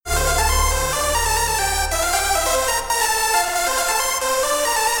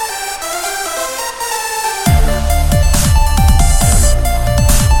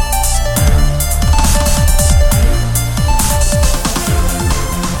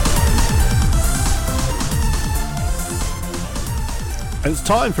And it's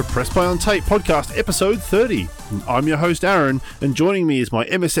time for Press Play on Tape podcast episode 30. I'm your host Aaron, and joining me is my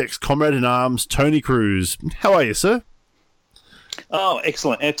MSX comrade in arms, Tony Cruz. How are you, sir? Oh,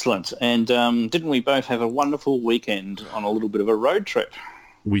 excellent. And didn't we both have a wonderful weekend on a little bit of a road trip?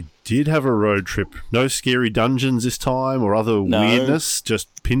 We did have a road trip. No scary dungeons this time or other weirdness,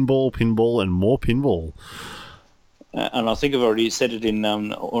 just pinball, and more pinball. And I think I've already said it in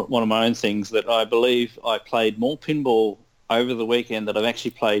one of my own things that I believe I played more pinball over the weekend that I've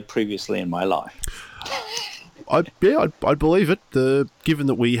actually played previously in my life. I'd believe it. Given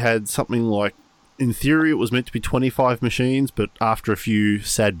that we had something like, in theory, it was meant to be 25 machines, but after a few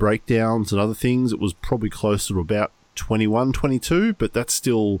sad breakdowns and other things, it was probably closer to about 21, 22, but that's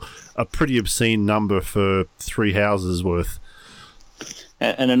still a pretty obscene number for 3 houses worth.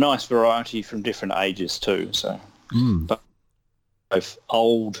 And a nice variety from different ages too, so both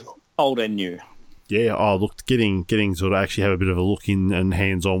old and new. Yeah, look, getting sort of actually have a bit of a look in and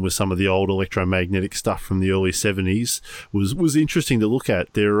hands-on with some of the old electromagnetic stuff from the early 70s was interesting to look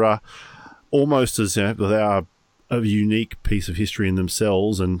at. They're almost as, they are a unique piece of history in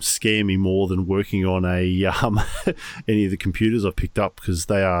themselves and scare me more than working on any of the computers I've picked up because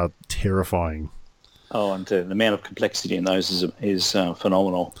they are terrifying. Oh, and the amount of complexity in those is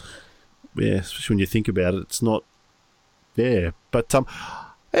phenomenal. Yeah, especially when you think about it, it's not... Yeah, but...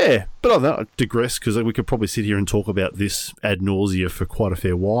 Yeah, but other than that, I digress because we could probably sit here and talk about this ad nausea for quite a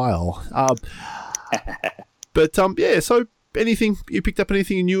fair while. So anything you picked up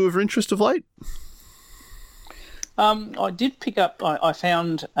anything new of interest of late? I did pick up. I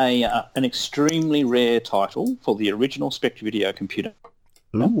found an extremely rare title for the original Spectre Video computer.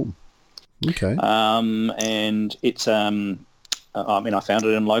 Oh, okay. And it's I found it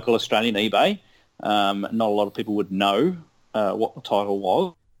in local Australian eBay. Not a lot of people would know what the title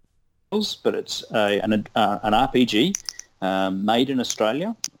was. But it's an RPG made in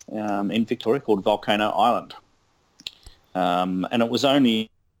Australia, in Victoria, called Volcano Island. And it was only...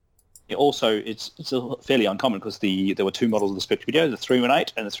 Also, it's fairly uncommon because there were two models of the Spectre Video, the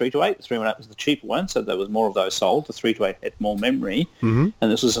 318 and the 328. The 318 was the cheaper one, so there was more of those sold. The 328 had more memory, and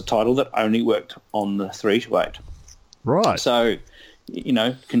this was a title that only worked on the 328. Right. So...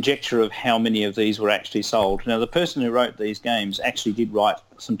 conjecture of how many of these were actually sold. Now, the person who wrote these games actually did write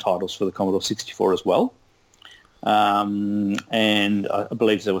some titles for the Commodore 64 as well. And I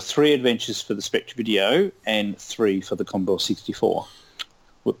believe there were 3 adventures for the Spectre Video and 3 for the Commodore 64.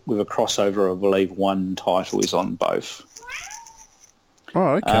 With a crossover, I believe 1 title is on both.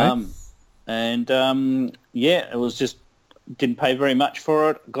 Oh, okay. It was just... Didn't pay very much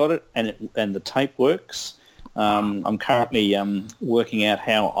for it, got it, and the tape works. I'm currently working out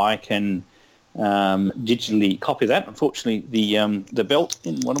how I can digitally copy that. Unfortunately, the belt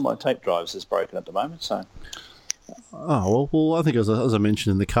in one of my tape drives is broken at the moment. So, well, I think as I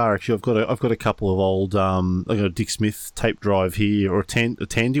mentioned in the car, actually, I've got a couple of old. I've got a Dick Smith tape drive here, or a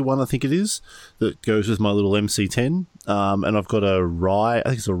Tandy one, I think it is, that goes with my little MC10. And I've got a Rye. I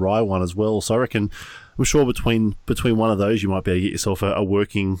think it's a Rye one as well. So I reckon, I'm sure between one of those, you might be able to get yourself a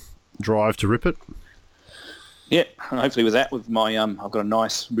working drive to rip it. Yeah, hopefully with that, with my I've got a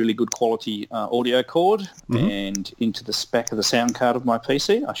nice, really good quality audio cord, and into the back of the sound card of my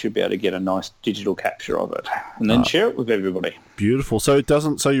PC, I should be able to get a nice digital capture of it, and then share it with everybody. Beautiful. So it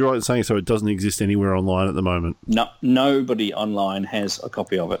doesn't. So you're right in saying so it doesn't exist anywhere online at the moment. No, nobody online has a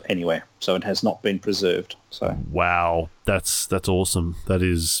copy of it anywhere, so it has not been preserved. So wow, that's awesome. That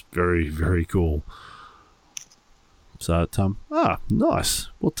is very, very cool. So, nice.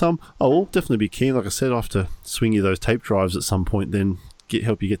 Well, I will definitely be keen. Like I said, I have to swing you those tape drives at some point, then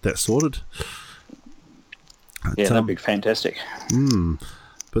help you get that sorted. Yeah, that'd be fantastic.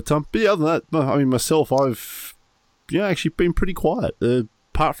 But other than that, I mean, myself, I've actually been pretty quiet.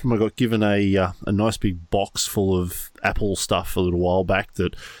 Apart from I got given a nice big box full of Apple stuff a little while back,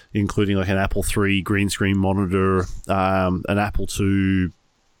 that including like an Apple III green screen monitor, an Apple II.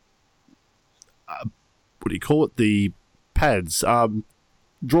 What do you call it? The pads,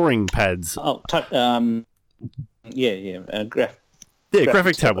 drawing pads. Oh, graphic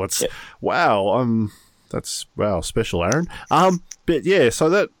tablets. Yeah. Wow, that's special, Aaron. But yeah, so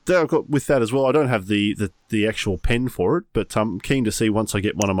that I've got with that as well. I don't have the actual pen for it, but I'm keen to see once I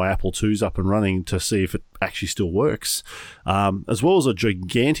get one of my Apple IIs up and running to see if it actually still works. As well as a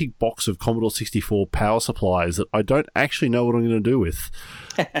gigantic box of Commodore 64 power supplies that I don't actually know what I'm going to do with.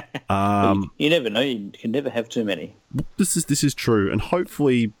 You never know. You can never have too many. This is true, and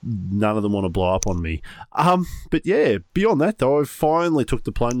hopefully none of them want to blow up on me. But yeah, beyond that though, I finally took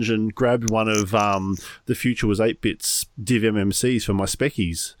the plunge and grabbed one of the Future Was 8-Bits Div MMCs for my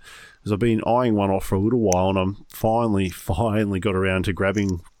Speckies, because I've been eyeing one off for a little while, and I'm finally got around to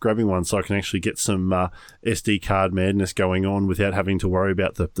grabbing one, so I can actually get some SD card madness going on without having to worry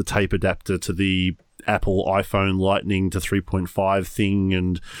about the tape adapter to the Apple iPhone Lightning to 3.5 thing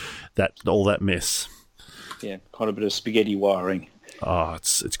and all that mess. Yeah, quite a bit of spaghetti wiring. Oh,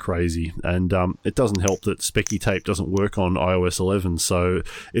 it's crazy. And it doesn't help that Specky Tape doesn't work on iOS 11, so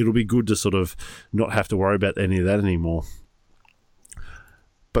it'll be good to sort of not have to worry about any of that anymore.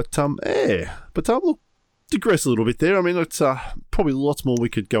 But look, digress a little bit there. I mean, it's probably lots more we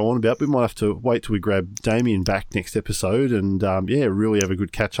could go on about. We might have to wait till we grab Damien back next episode and, really have a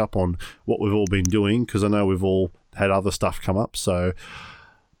good catch up on what we've all been doing, because I know we've all had other stuff come up, so...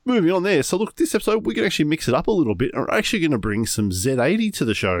 Moving on there. So, look, this episode, we can actually mix it up a little bit. We're actually going to bring some Z80 to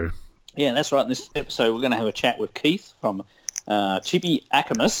the show. Yeah, that's right. In this episode, we're going to have a chat with Keith from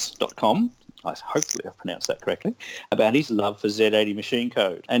chibiacamus.com. Hopefully I've pronounced that correctly, about his love for Z80 machine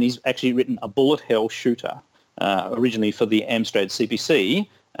code. And he's actually written a bullet hell shooter, originally for the Amstrad CPC,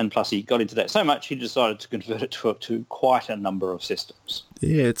 and plus he got into that so much he decided to convert it to quite a number of systems.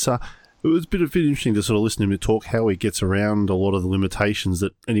 Yeah, it was a bit interesting to sort of listen to him talk how he gets around a lot of the limitations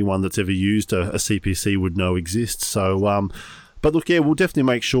that anyone that's ever used a CPC would know exist. So, but look, yeah, we'll definitely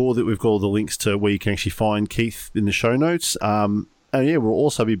make sure that we've got all the links to where you can actually find Keith in the show notes. And yeah, we'll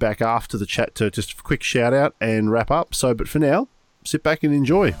also be back after the chat to just a quick shout out and wrap up. So, but for now, sit back and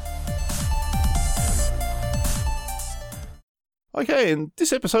enjoy. Okay, in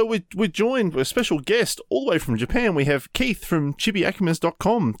this episode, we're joined with a special guest all the way from Japan. We have Keith from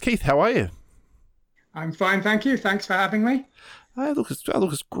chibiacamus.com. Keith, how are you? I'm fine, thank you. Thanks for having me. Hey, look,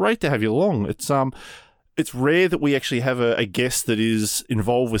 it's great to have you along. It's rare that we actually have a guest that is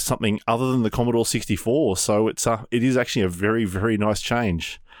involved with something other than the Commodore 64, so it is actually a very, very nice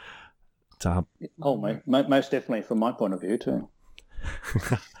change. Most definitely from my point of view too.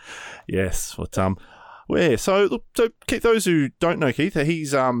 Yes, so Keith, those who don't know Keith,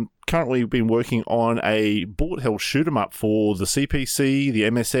 he's currently been working on a bullet hell shoot 'em up for the CPC, the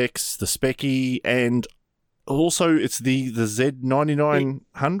MSX, the Specky, and also it's the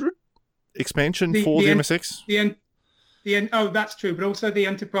Z9900 expansion for the MSX. That's true, but also the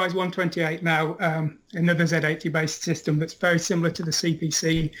Enterprise 128 now, another Z80 based system that's very similar to the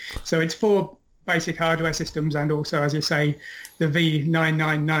CPC. So it's 4 basic hardware systems, and also, as you say, the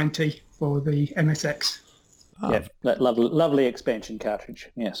V9990 for the MSX. Yeah, that lovely expansion cartridge.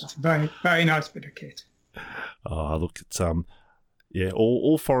 Yes, it's a very, very nice bit of kit. Oh, look, it's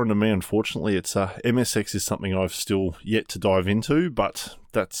all foreign to me. Unfortunately, it's MSX is something I've still yet to dive into, but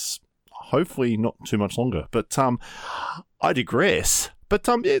that's hopefully not too much longer. But I digress. But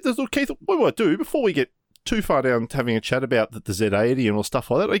look, Keith, what do I do before we get too far down to having a chat about the Z80 and all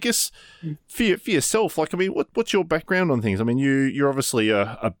stuff like that? I guess for yourself, like, I mean, what's your background on things? I mean, you're obviously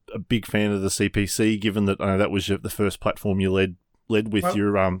a big fan of the CPC, given that that was the first platform you led with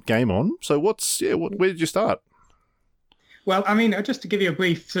your game on. So where did you start? Well, I mean, just to give you a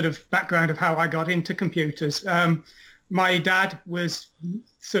brief sort of background of how I got into computers. My dad was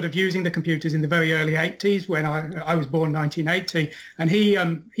sort of using the computers in the very early 80s when I was born 1980, and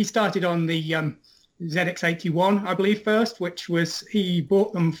he started on the ZX81, I believe, first, which was, he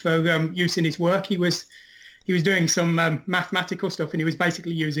bought them for use in his work. He was doing some mathematical stuff, and he was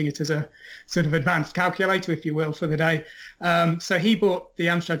basically using it as a sort of advanced calculator, if you will, for the day. So he bought the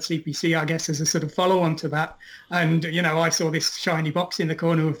Amstrad CPC, I guess, as a sort of follow-on to that. And, I saw this shiny box in the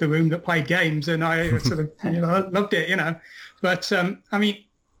corner of the room that played games, and I sort of, loved it, But, I mean,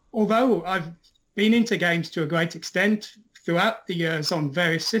 although I've been into games to a great extent throughout the years on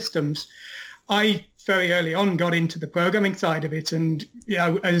various systems, I very early on got into the programming side of it, and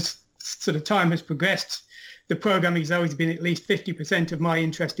as sort of time has progressed, the programming has always been at least 50% of my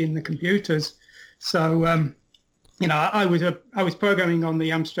interest in the computers. So I was programming on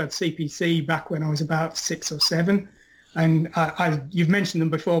the Amstrad CPC back when I was about 6 or 7, and you've mentioned them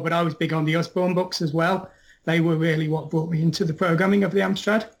before, but I was big on the Usborne books as well. They were really what brought me into the programming of the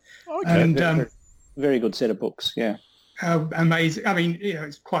Amstrad. Okay, and very good set of books. Yeah, amazing. I mean,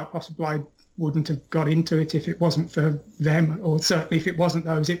 it's quite possible I wouldn't have got into it if it wasn't for them, or certainly if it wasn't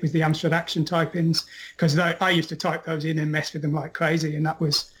those, it was the Amstrad Action type-ins, because I used to type those in and mess with them like crazy, and that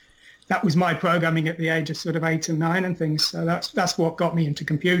was my programming at the age of sort of 8 and 9 and things. So that's what got me into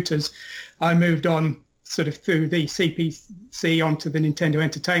computers. I moved on sort of through the CPC onto the Nintendo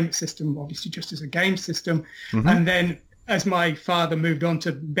Entertainment System, obviously just as a game system, and then as my father moved on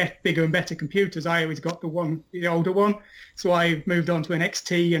to bigger and better computers, I always got the older one. So I moved on to an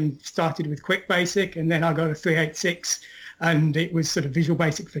XT and started with Quick Basic, and then I got a 386, and it was sort of Visual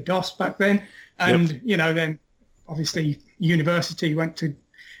Basic for DOS back then. And, then obviously university, went to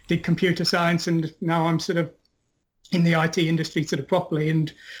did computer science, and now I'm sort of in the IT industry sort of properly.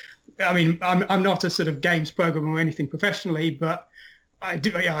 And I mean, I'm not a sort of games programmer or anything professionally, but I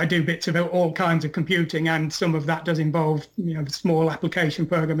do bits of all kinds of computing, and some of that does involve, small application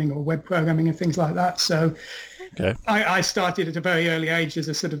programming or web programming and things like that. So okay. I started at a very early age as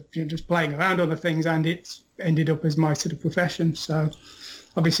a sort of just playing around on the things, and it's ended up as my sort of profession. So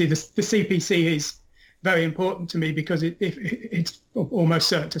obviously the CPC is very important to me, because it's almost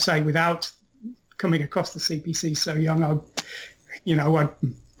certain to say without coming across the CPC so young, I'd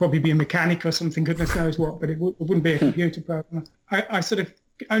probably be a mechanic or something, goodness knows what, but it wouldn't be a computer programmer. I sort of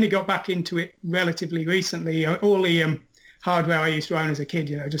only got back into it relatively recently. All the hardware I used to own as a kid,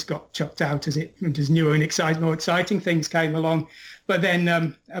 just got chucked out as newer and more exciting things came along. But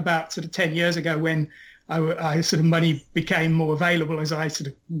then about sort of 10 years ago, when I sort of money became more available as I sort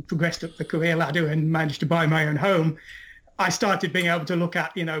of progressed up the career ladder and managed to buy my own home, I started being able to look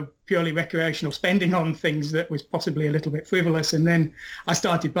at, purely recreational spending on things that was possibly a little bit frivolous. And then I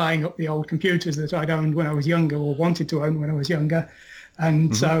started buying up the old computers that I'd owned when I was younger, or wanted to own when I was younger.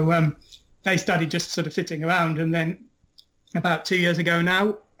 And so they started just sort of sitting around. And then about 2 years ago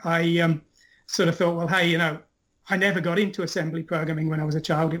now, I sort of thought, well, hey, I never got into assembly programming when I was a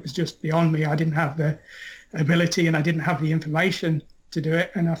child. It was just beyond me. I didn't have the ability and I didn't have the information to do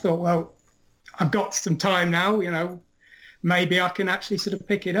it. And I thought, well, I've got some time now, maybe I can actually sort of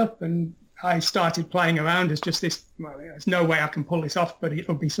pick it up. And I started playing around as just this, well, there's no way I can pull this off, but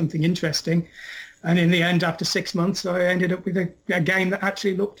it'll be something interesting. And in the end, after 6 months, I ended up with a game that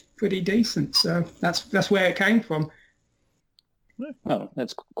actually looked pretty decent. So that's where it came from. Oh,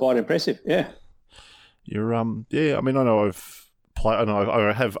 that's quite impressive. Yeah. You're yeah. I mean, I know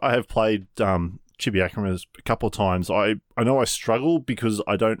I have played Chibi Akuma a couple of times. I know I struggle because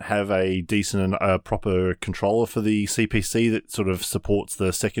I don't have a decent and proper controller for the CPC that sort of supports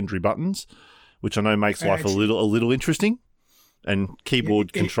the secondary buttons, which I know makes life a little interesting. And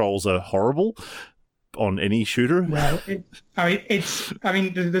keyboard controls are horrible on any shooter. Well,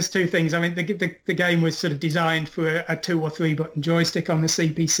 there's two things. I mean, the game was sort of designed for a 2 or 3 button joystick on the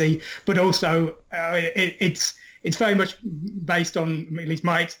CPC, but also it's very much based on, at least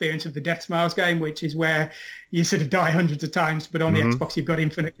my experience of the Death Smiles game, which is where you sort of die hundreds of times, but on the Xbox you've got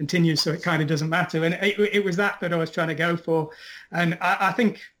infinite continues, so it kind of doesn't matter. And it was that I was trying to go for. And I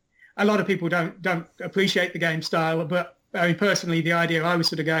think a lot of people don't appreciate the game style, but I mean, personally, the idea I was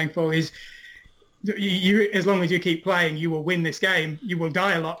sort of going for is you, as long as you keep playing, you will win this game. You will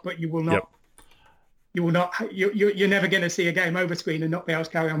die a lot, but you will not. Yep. You will not. You're never going to see a game over screen and not be able to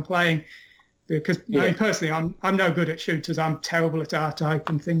carry on playing. Because I mean, personally, I'm no good at shooters. I'm terrible at R-Type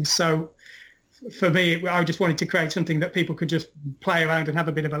and things. So for me, I just wanted to create something that people could just play around and have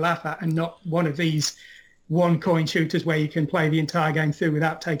a bit of a laugh at, and not one of these one-coin shooters where you can play the entire game through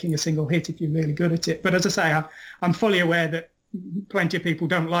without taking a single hit if you're really good at it. But as I say, I'm fully aware that plenty of people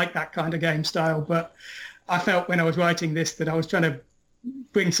don't like that kind of game style. But I felt when I was writing this that I was trying to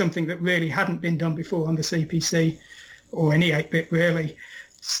bring something that really hadn't been done before on the CPC or any 8-bit really.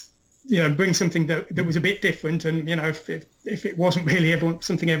 Bring something that was a bit different, and if it wasn't really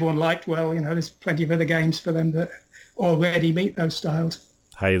something everyone liked, well, there's plenty of other games for them that already meet those styles.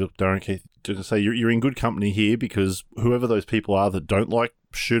 Hey, look, Darren Keith, to say you're in good company here, because whoever those people are that don't like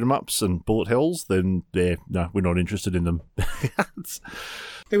shoot 'em ups and bullet hells, then we're not interested in them.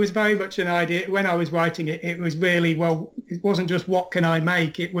 There was very much an idea when I was writing it. It was really, well, it wasn't just what can I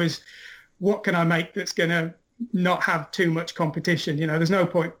make. It was what can I make that's going to not have too much competition. There's no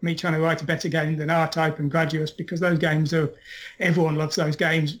point me trying to write a better game than R-Type and Gradius, because those games everyone loves those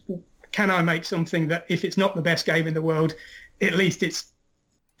games. Can I make something that, if it's not the best game in the world, at least it's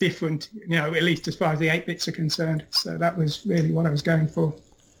different, at least as far as the 8-bits are concerned. So that was really what I was going for.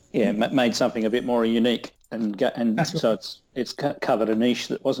 Yeah, made something a bit more unique, and so it's covered a niche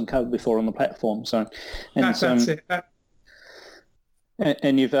that wasn't covered before on the platform. So that's it.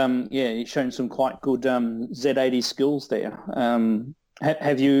 And you've shown some quite good Z80 skills there.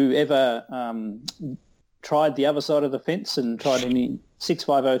 Have you ever tried the other side of the fence and tried any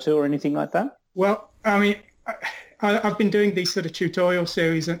 6502 or anything like that? Well, I mean, I've been doing these sort of tutorial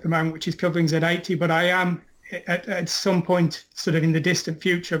series at the moment, which is covering Z80, but I am at some point, sort of in the distant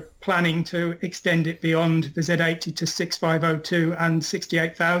future, planning to extend it beyond the Z80 to 6502 and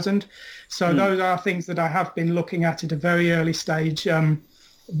 68,000. So those are things that I have been looking at a very early stage. And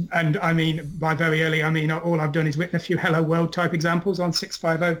I mean, by very early, I mean, all I've done is written a few Hello World type examples on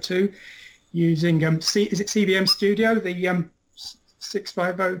 6502 using, is it CVM Studio, the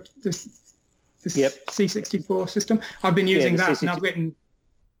 650, the C64 system? I've been using that, and I've written...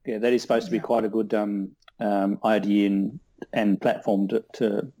 Yeah, that is supposed to be quite a good IDE and platform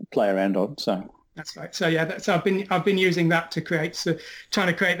to play around on. So that's right. So yeah, so I've been using that to trying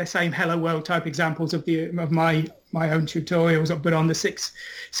to create the same Hello World type examples of my own tutorials, but on the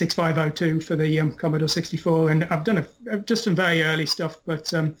 6502 for the Commodore 64, and I've done just some very early stuff.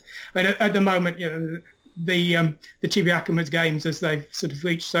 But at the moment, the Chibi Akamatsu games, as they've sort of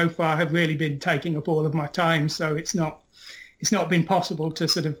reached so far, have really been taking up all of my time. So it's not been possible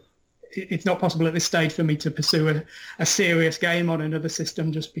to it's not possible at this stage for me to pursue a serious game on another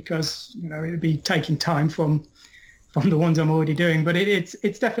system, just because it'd be taking time from the ones I'm already doing. But it's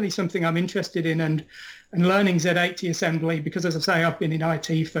definitely something I'm interested in, and learning Z80 assembly, because as I say, I've been in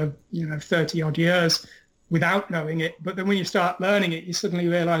IT for 30 odd years without knowing it. But then when you start learning it, you suddenly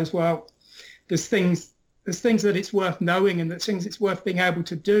realise, well, there's things that it's worth knowing, and there's things it's worth being able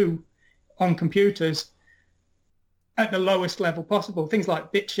to do on computers at the lowest level possible. Things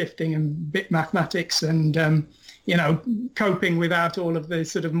like bit shifting and bit mathematics, and coping without all of the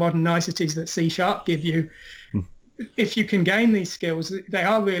sort of modern niceties that C# give you. If you can gain these skills, they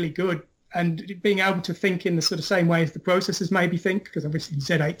are really good. And being able to think in the sort of same way as the processors maybe think, because obviously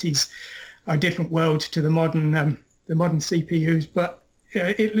Z80s are a different world to the modern CPUs, but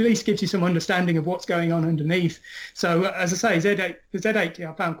it at least gives you some understanding of what's going on underneath. So as I say, the Z80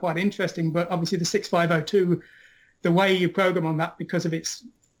 I found quite interesting, but obviously the 6502, the way you program on that, because of its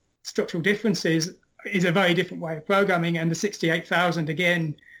structural differences, is a very different way of programming. And the 68,000,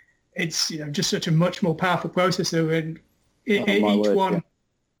 again, it's just such a much more powerful processor, and each one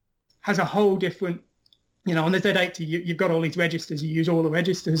has a whole different. On the Z80, you've got all these registers. You use all the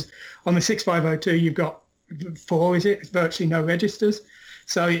registers. On the 6502, you've got 4. It's virtually no registers.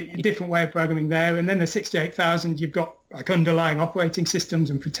 So a different way of programming there. And then the 68,000, you've got like underlying operating systems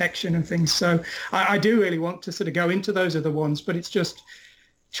and protection and things. So I do really want to sort of go into those other ones, but it's just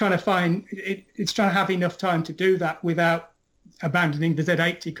trying to have enough time to do that without abandoning the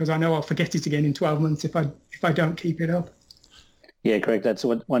Z80, because I know I'll forget it again in 12 months if I don't keep it up. Yeah, correct. That's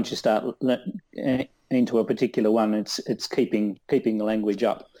what, once you start into a particular one, it's keeping the language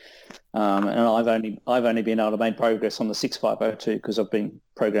up. And I've only been able to make progress on the 6502 because I've been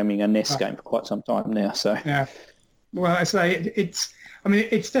programming a NES game for quite some time now. So yeah, well, I say it's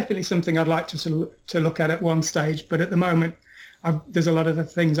definitely something I'd like to look at one stage, but at the moment, there's a lot of the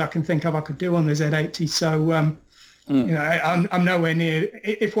things I can think of I could do on the Z80. So I'm nowhere near.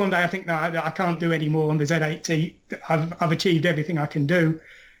 If one day I think, no, I can't do any more on the Z80, I've achieved everything I can do.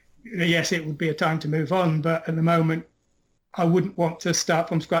 Yes, it would be a time to move on, but at the moment, I wouldn't want to start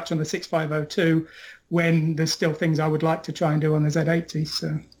from scratch on the 6502 when there's still things I would like to try and do on the Z80.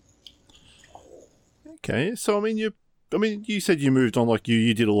 So, okay, so you said you moved on, like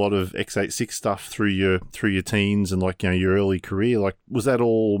you did a lot of x86 stuff through your teens and your early career. Like, was that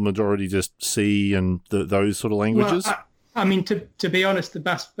all majority just C and those sort of languages? Well, to be honest, the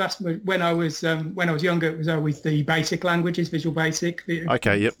best when I was younger, it was always the basic languages, Visual Basic.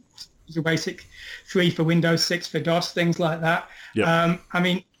 Okay, yep. Visual Basic 3 for Windows, 6 for DOS, things like that. Yep.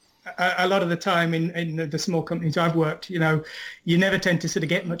 A lot of the time in the small companies I've worked, you never tend to sort of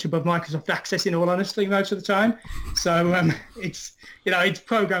get much above Microsoft Access, in all honesty, most of the time. So it's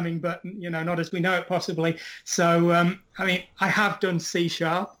programming, but not as we know it possibly. So I have done C#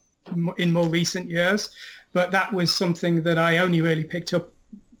 in more recent years, but that was something that I only really picked up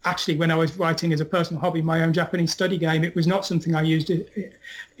actually when I was writing as a personal hobby my own Japanese study game. It was not something I used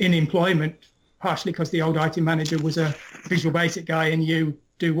in employment, partially because the old IT manager was a Visual Basic guy and you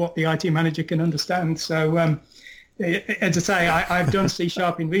do what the IT manager can understand. So as I say, I've done C#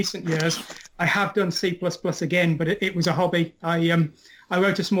 in recent years. I have done C++ again, but it was a hobby. I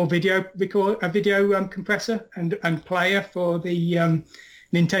wrote a small video compressor and player for the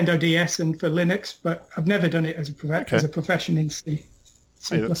Nintendo DS and for Linux, but I've never done it as a profession in C++.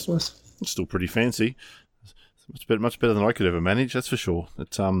 It's still pretty fancy. It's much better than I could ever manage, that's for sure.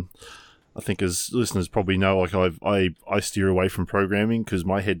 It's I think, as listeners probably know, like I steer away from programming because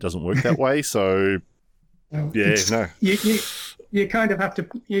my head doesn't work that way. So you kind of have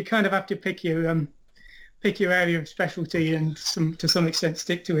to pick your area of specialty and to some extent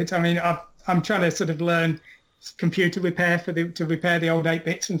stick to it. I'm trying to sort of learn computer repair to repair the old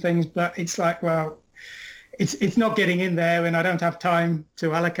 8-bits and things, but it's like, well, it's not getting in there, and I don't have time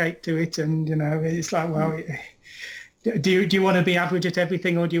to allocate to it, and it's like, well. Do you want to be average at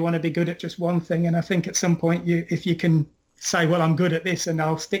everything, or do you want to be good at just one thing? And I think at some point, if you can say, well, I'm good at this and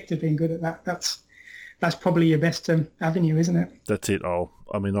I'll stick to being good at that, that's probably your best avenue, isn't it? That's it.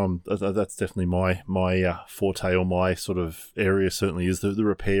 That's definitely my forte, or my sort of area certainly is the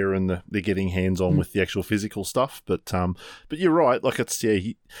repair and the getting hands on with the actual physical stuff. But you're right. Like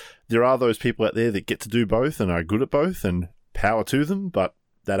there are those people out there that get to do both and are good at both, and power to them. But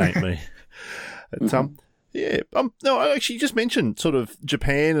that ain't me. But, no, I actually just mentioned sort of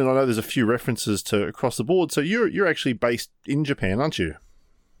Japan, and I know there's a few references to across the board. So you're actually based in Japan, aren't you?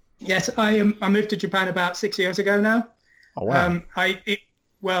 Yes, I am. I moved to Japan about 6 years ago now. Oh wow!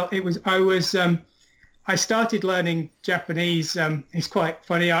 I started learning Japanese. It's quite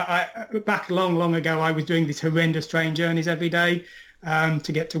funny. I back long ago, I was doing these horrendous train journeys every day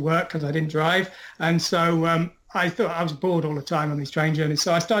to get to work because I didn't drive, and so I thought I was bored all the time on these train journeys.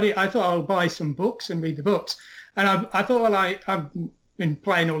 So I thought I'll buy some books and read the books. And I thought, well, I've been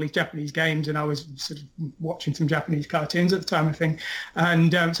playing all these Japanese games, and I was sort of watching some Japanese cartoons at the time, I think.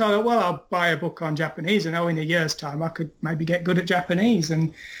 And so I thought, well, I'll buy a book on Japanese, and in a year's time I could maybe get good at Japanese.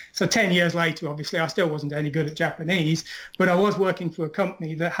 And so 10 years later, obviously, I still wasn't any good at Japanese, but I was working for a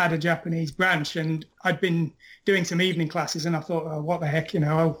company that had a Japanese branch, and I'd been doing some evening classes, and I thought, oh, what the heck,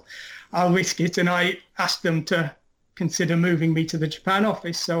 I'll risk it. And I asked them to consider moving me to the Japan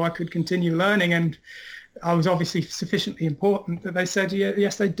office so I could continue learning. And I was obviously sufficiently important that they said,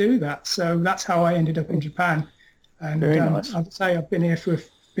 yes, they do that. So that's how I ended up in Japan. And very nice. I'd say I've been here for,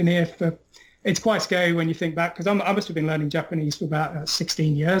 it's quite scary when you think back, because I must have been learning Japanese for about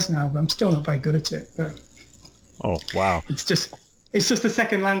 16 years now, but I'm still not very good at it. But oh, wow. It's just a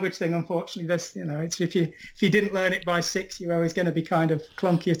second language thing, unfortunately. It's if you didn't learn it by 6, you're always going to be kind of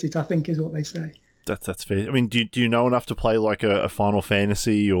clunky at it, I think is what they say. That's fair. I mean, do you know enough to play like a Final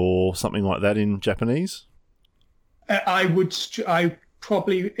Fantasy or something like that in Japanese? I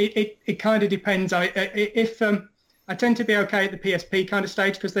probably, it kind of depends. I tend to be okay at the PSP kind of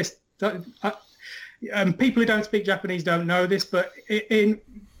stage, because people who don't speak Japanese don't know this, but in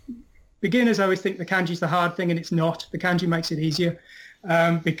beginners always think the kanji's the hard thing, and it's not. The kanji makes it easier.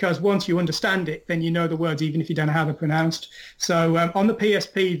 Because once you understand it, then you know the words, even if you don't know how they're pronounced. So on the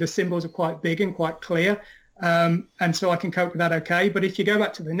PSP, the symbols are quite big and quite clear, and so I can cope with that okay. But if you go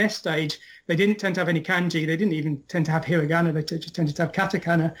back to the NES stage, they didn't tend to have any kanji. They didn't even tend to have hiragana. They just tended to have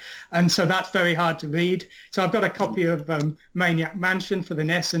katakana, and so that's very hard to read. So I've got a copy of Maniac Mansion for the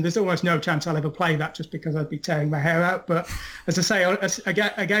NES, and there's almost no chance I'll ever play that, just because I'd be tearing my hair out. But as I say,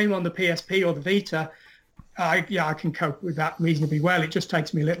 a game on the PSP or the Vita, I can cope with that reasonably well. It just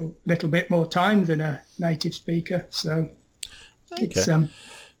takes me a little bit more time than a native speaker. So it's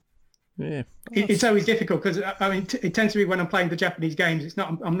it's always difficult, because it tends to be when I'm playing the Japanese games,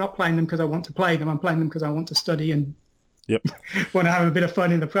 I'm not playing them because I want to play them. I'm playing them because I want to study and want to have a bit of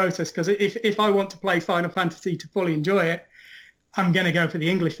fun in the process. Because if I want to play Final Fantasy to fully enjoy it, I'm going to go for the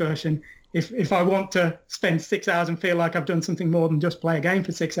English version. If I want to spend 6 hours and feel like I've done something more than just play a game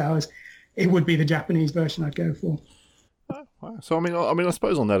for 6 hours, it would be the Japanese version I'd go for. Oh, wow. So I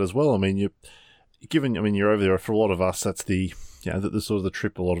suppose on that as well. I mean, you're over there. For a lot of us, that's the the sort of the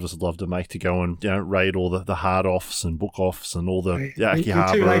trip a lot of us would love to make, to go and raid all the hard offs and book offs and all the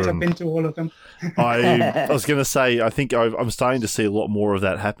Akihabara. Too late. I've been to all of them. I was going to say, I think I'm starting to see a lot more of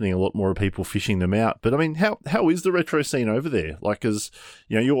that happening. A lot more of people fishing them out. But I mean, how is the retro scene over there? Like, because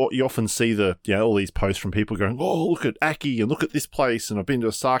you often see all these posts from people going, oh, look at Aki and look at this place, and I've been to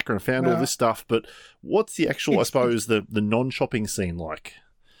Osaka and found all this stuff. But what's the actual, I suppose, the non-shopping scene like?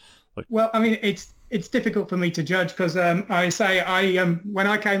 Well, I mean, it's difficult for me to judge, because when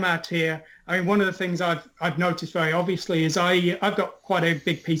I came out here, I mean, one of the things I've noticed very obviously is I've got quite a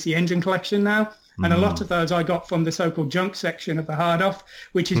big PC Engine collection now, and a lot of those I got from the so-called junk section of the hard off,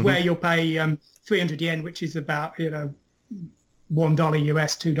 which is where you'll pay 300 yen, which is about $1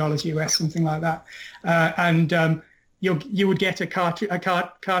 US, $2 US, something like that, and you would get a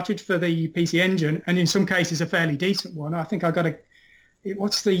cartridge for the PC Engine, and in some cases a fairly decent one. I think I got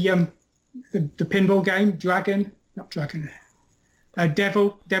what's the pinball game?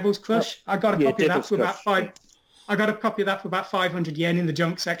 Devil's Crush. I got a copy of that for about I got a copy of that for about 500 yen in the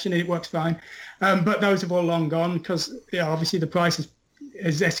junk section, and it works fine. But those have all long gone, because obviously the price has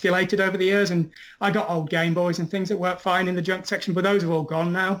escalated over the years, and I got old Game Boys and things that work fine in the junk section, but those are all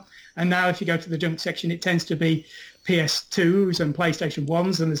gone now. And now if you go to the junk section, it tends to be PS2s and PlayStation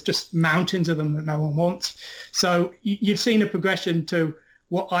 1s, and there's just mountains of them that no one wants. So you've seen a progression to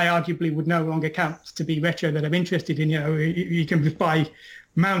what I arguably would no longer count to be retro that I'm interested in. You can just buy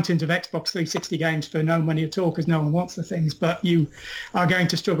mountains of Xbox 360 games for no money at all, because no one wants the things, but you are going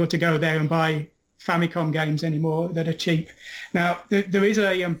to struggle to go there and buy Famicom games anymore that are cheap. Now, there is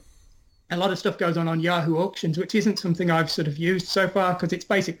a lot of stuff goes on Yahoo Auctions, which isn't something I've sort of used so far, because it's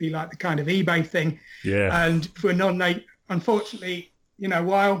basically like the kind of eBay thing. Yeah. And for a non-native, unfortunately,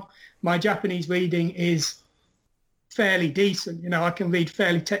 while my Japanese reading is fairly decent, I can read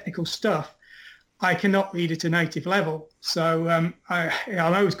fairly technical stuff, I cannot read at a native level. So I'm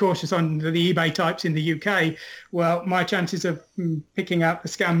always cautious on the eBay types in the UK. Well, my chances of picking out the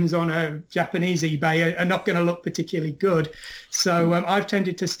scams on a Japanese eBay are not going to look particularly good. So I've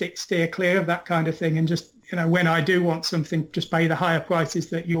tended to steer clear of that kind of thing, and just, when I do want something, just pay the higher prices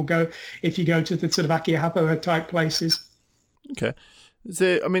that you'll go if you go to the sort of Akihabara type places. Okay. Is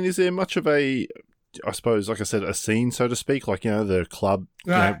there much of a, I suppose, like I said, a scene, so to speak, like, the club,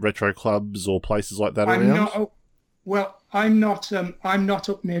 Right. retro clubs or places like that around? I'm not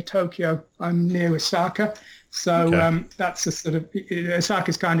up near Tokyo. I'm near Osaka. So Okay. that's a sort of,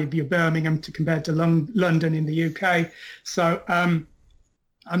 Osaka's kind of your Birmingham compared to London in the UK. So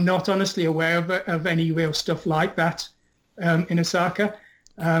I'm not honestly aware of any real stuff like that in Osaka.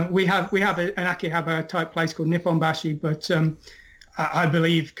 We have an Akihabara type place called Nipponbashi, but I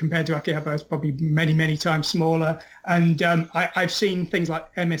believe compared to Akihabara, it's probably many, many times smaller. And I've seen things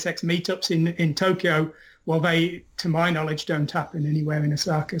like MSX meetups in Tokyo. Well, they, to my knowledge, don't happen anywhere in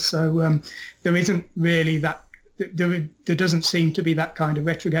Osaka. So there isn't really that. There doesn't seem to be that kind of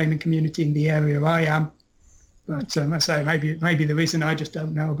retro gaming community in the area I am. But I say maybe there is, and I just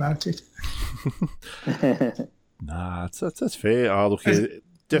don't know about it. Nah, that's fair. Oh, look, it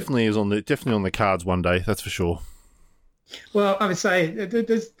definitely is on the cards one day. That's for sure. Well, I would say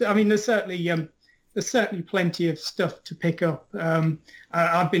there's certainly plenty of stuff to pick up.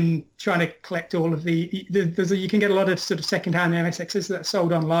 I've been trying to collect all of you can get a lot of sort of second-hand MSXs that are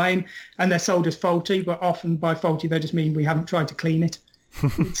sold online, and they're sold as faulty, but often by faulty they just mean we haven't tried to clean it.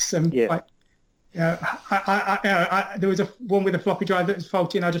 It's Yeah. there was one with a floppy drive that was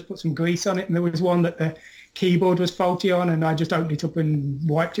faulty, and I just put some grease on it, and there was one that the keyboard was faulty on, and I just opened it up and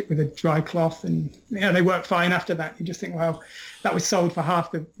wiped it with a dry cloth, and they worked fine after that. You just think, well, that was sold for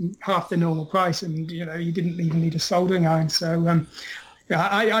half the normal price, and you didn't even need a soldering iron. So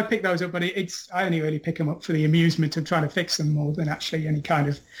I pick those up, but I only really pick them up for the amusement of trying to fix them more than actually any kind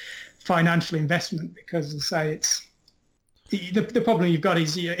of financial investment, because as I say, it's the problem you've got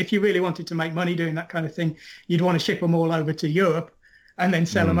is if you really wanted to make money doing that kind of thing, you'd want to ship them all over to Europe and then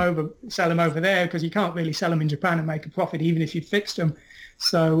sell them over there, because you can't really sell them in Japan and make a profit even if you'd fixed them.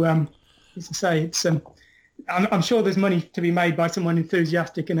 So as I say, it's I'm sure there's money to be made by someone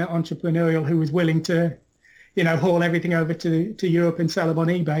enthusiastic and entrepreneurial who was willing to haul everything over to Europe and sell them on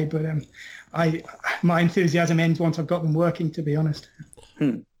eBay. But my enthusiasm ends once I've got them working, to be honest.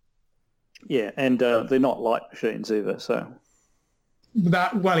 Yeah, and they're not light machines either, so...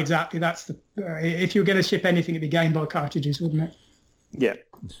 Exactly. That's if you were going to ship anything, it'd be Game Boy cartridges, wouldn't it? Yeah.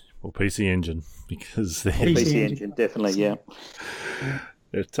 Or PC Engine, because they're... PC Engine, definitely, yeah.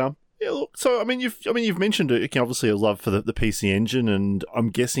 Look, so you've mentioned obviously a love for the PC Engine, and I'm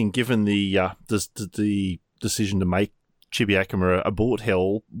guessing given the decision to make Chibi Akima a bullet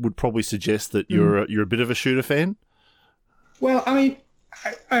hell would probably suggest that you're a bit of a shooter fan. Well,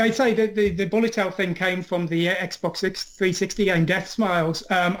 I'd say that the bullet hell thing came from the Xbox 360 game Death Smiles.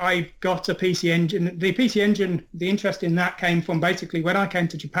 I got a PC Engine. The PC Engine, the interest in that came from basically when I came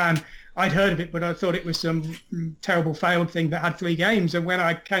to Japan. I'd heard of it, but I thought it was some terrible failed thing that had 3 games. And when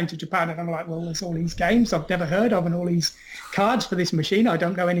I came to Japan, and I'm like, well, there's all these games I've never heard of and all these cards for this machine I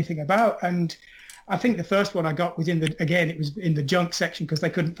don't know anything about. And I think the first one I got was it was in the junk section because they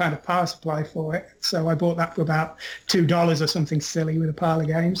couldn't find a power supply for it. So I bought that for about $2 or something silly with a pile of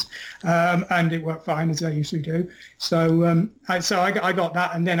games. And it worked fine, as they usually do. So I got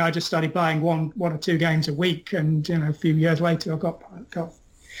that, and then I just started buying one or 2 games a week. And, a few years later, I got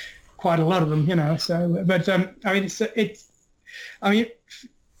quite a lot of them, So, but, a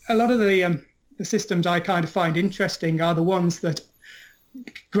lot of the systems I kind of find interesting are the ones that,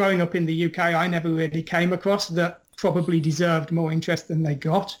 growing up in the UK, I never really came across that probably deserved more interest than they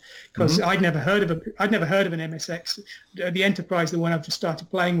got, because I'd never heard of an MSX. The Enterprise, the one I've just started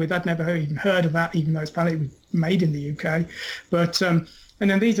playing with, I'd never even heard of that, even though it's apparently made in the UK. But and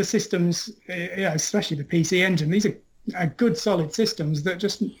then these are systems, especially the PC Engine. These are good, solid systems that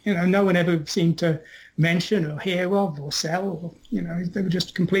just no one ever seemed to mention or hear of or sell. Or, they were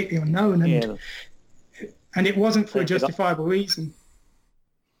just completely unknown, and it wasn't for a justifiable reason.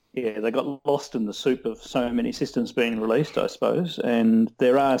 Yeah, they got lost in the soup of so many systems being released, I suppose, and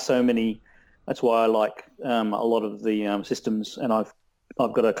there are so many. That's why I like a lot of the systems, and I've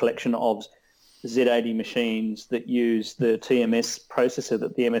got a collection of Z80 machines that use the TMS processor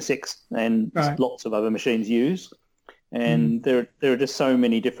that the MSX and lots of other machines use, and there are just so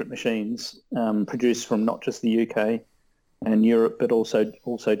many different machines produced from not just the UK and Europe, but also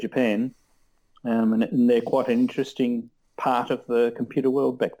Japan, and they're quite an interesting part of the computer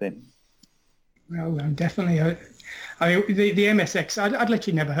world back then. Well, definitely. The MSX, I'd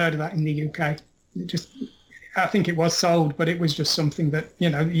literally never heard of that in the UK. I think it was sold, but it was just something that,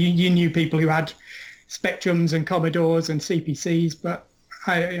 you knew people who had Spectrums and Commodores and CPCs, but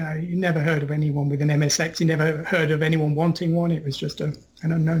you never heard of anyone with an MSX. You never heard of anyone wanting one. It was just an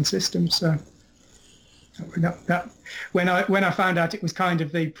unknown system. So that when I found out it was kind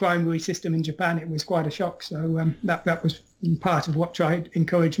of the primary system in Japan, it was quite a shock. So that was part of what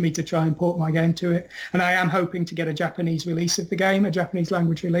encouraged me to try and port my game to it. And I am hoping to get a Japanese release of the game, a Japanage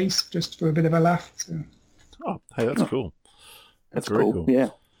language release, just for a bit of a laugh. So. Oh, hey, that's cool. That's very cool. Yeah.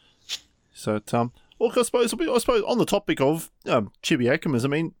 So, well, I suppose on the topic of Chibi Akamas, I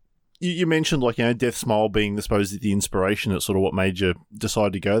mean, you mentioned Death Smile being, I suppose, the inspiration. That's sort of what made you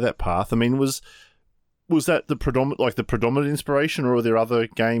decide to go that path. I mean, was that the predominant inspiration, or are there other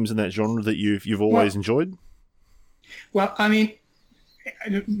games in that genre that you've always enjoyed? Well, I mean,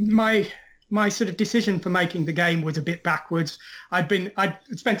 my sort of decision for making the game was a bit backwards. I'd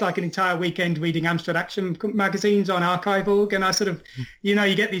spent like an entire weekend reading Amstrad Action magazines on Archive.org, and I sort of, you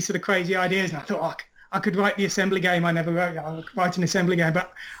get these sort of crazy ideas, and I thought, I could write the assembly game. I never wrote. I could write an assembly game,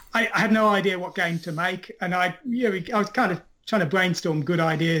 but I had no idea what game to make, and I was kind of trying to brainstorm good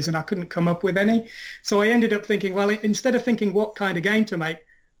ideas, and I couldn't come up with any. So I ended up thinking, well, instead of thinking what kind of game to make,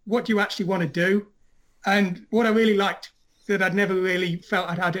 what do you actually want to do? And what I really liked, that I'd never really felt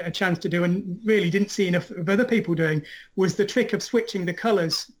I'd had a chance to do, and really didn't see enough of other people doing, was the trick of switching the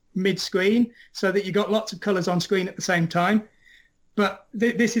colours mid-screen so that you got lots of colours on screen at the same time. But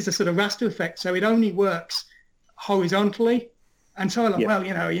this is a sort of raster effect, so it only works horizontally. And so I'm like, well,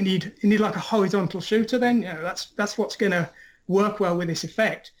 you need like a horizontal shooter then. That's what's going to work well with this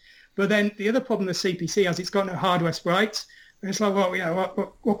effect. But then the other problem the CPC has, it's got no hardware sprites. And it's like,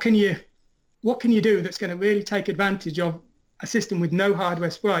 well, what can you do that's going to really take advantage of a system with no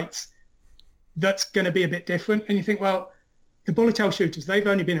hardware sprites that's going to be a bit different? And you think, well, the bullet hell shooters, they've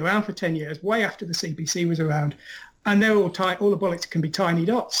only been around for 10 years, way after the CPC was around. And they're all the bullets can be tiny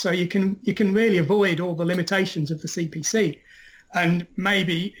dots. So you can really avoid all the limitations of the CPC. And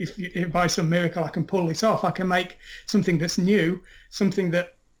maybe if by some miracle I can pull this off, I can make something that's new, something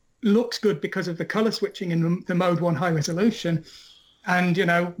that looks good because of the color switching and the mode 1 high resolution. And,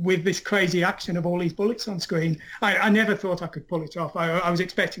 with this crazy action of all these bullets on screen, I never thought I could pull it off. I was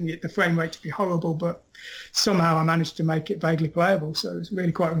expecting the frame rate to be horrible, but somehow I managed to make it vaguely playable. So it was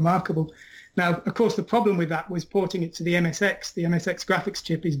really quite remarkable. Now, of course, the problem with that was porting it to the MSX. The MSX graphics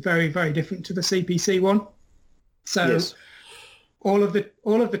chip is very, very different to the CPC one. So yes. all of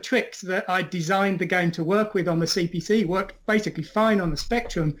the tricks that I designed the game to work with on the CPC worked basically fine on the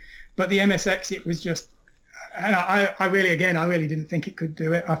Spectrum, but the MSX, it was just, and I really didn't think it could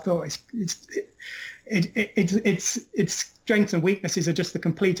do it. I thought its strengths and weaknesses are just the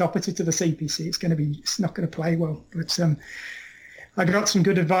complete opposite of the CPC. It's not going to play well. But I got some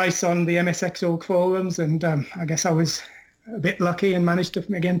good advice on the MSX org forums, and I guess I was a bit lucky and managed to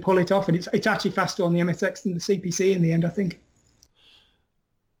again pull it off. And it's actually faster on the MSX than the CPC in the end, I think.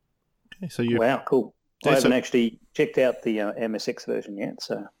 Okay, so wow, cool. I haven't actually checked out the MSX version yet,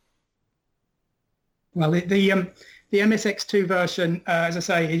 so. Well, the MSX2 version, as I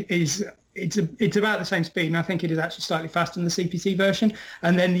say, it's about the same speed, and I think it is actually slightly faster than the CPC version.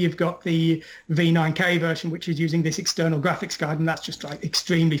 And then you've got the V9K version, which is using this external graphics card, and that's just like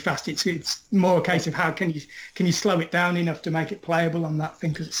extremely fast. It's more a case of how can you slow it down enough to make it playable on that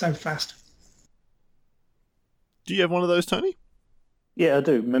thing because it's so fast. Do you have one of those, Tony? Yeah, I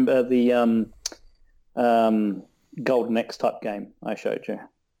do. Remember the Golden Axe type game I showed you?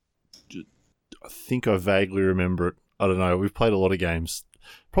 I think I vaguely remember it. I don't know. We've played a lot of games.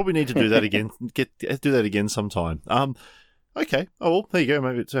 Probably need to do that again. Do that again sometime. Okay. Oh well, there you go.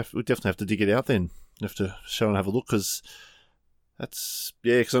 Maybe we definitely have to dig it out then. You have to show and have a look because that's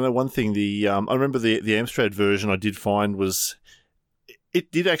because I know one thing. I remember the Amstrad version I did find was it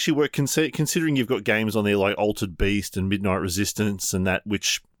did actually work. Considering you've got games on there like Altered Beast and Midnight Resistance and that,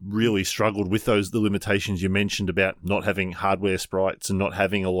 which really struggled with the limitations you mentioned about not having hardware sprites and not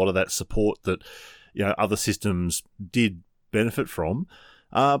having a lot of that support that other systems did benefit from.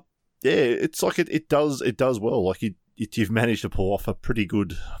 It's like it does well. Like you've managed to pull off a pretty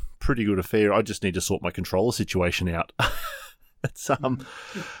good affair. I just need to sort my controller situation out. So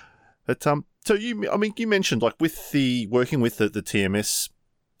you mentioned like with the working with the TMS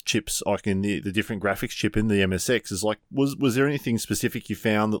chips, like in the different graphics chip in the MSX, is like was there anything specific you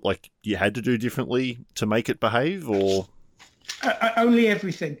found that like you had to do differently to make it behave, or only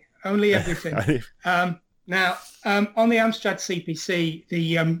everything. Now, on the Amstrad CPC,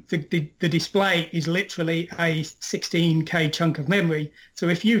 the display is literally a 16K chunk of memory. So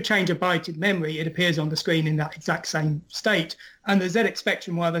if you change a byte in memory, it appears on the screen in that exact same state. And the ZX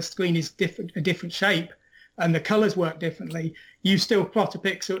Spectrum, while the screen is a different shape and the colors work differently, you still plot a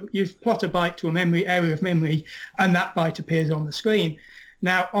pixel, you plot a byte to a memory area of memory, and that byte appears on the screen.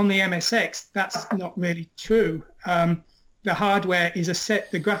 Now, on the MSX, that's not really true. The hardware is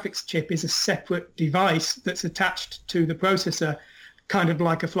the graphics chip is a separate device that's attached to the processor, kind of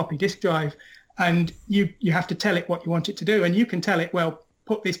like a floppy disk drive. And you have to tell it what you want it to do. And you can tell it, well,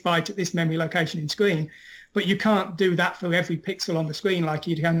 put this byte at this memory location in screen. But you can't do that for every pixel on the screen like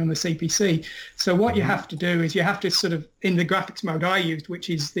you can on the CPC. So what you have to do is you have to sort of, in the graphics mode I used, which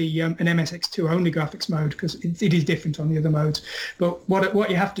is the an MSX2 only graphics mode, because it is different on the other modes. But what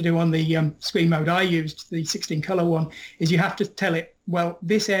you have to do on the screen mode I used, the 16 color one, is you have to tell it, well,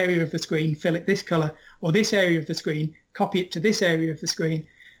 this area of the screen, fill it this color, or this area of the screen, copy it to this area of the screen,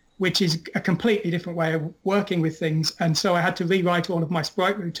 which is a completely different way of working with things. And so I had to rewrite all of my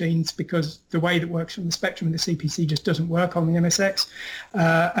sprite routines because the way that works from the Spectrum and the CPC just doesn't work on the MSX.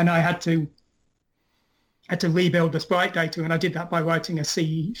 And I had to rebuild the sprite data, and I did that by writing a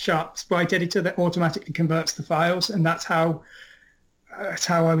C# sprite editor that automatically converts the files, and that's how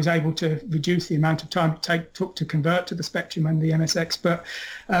I was able to reduce the amount of time it took to convert to the Spectrum and the MSX. But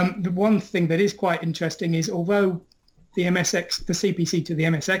the one thing that is quite interesting is, although the CPC to the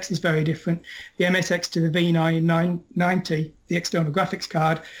MSX is very different, the MSX to the V990, the external graphics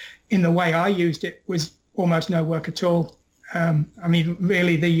card, in the way I used it, was almost no work at all. I mean,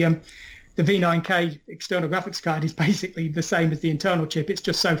 really, the V9K external graphics card is basically the same as the internal chip. It's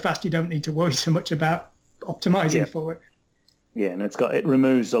just so fast you don't need to worry so much about optimizing for it. Yeah, and it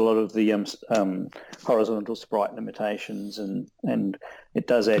removes a lot of the horizontal sprite limitations, and it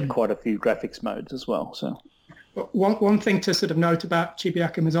does add quite a few graphics modes as well. So. One thing to sort of note about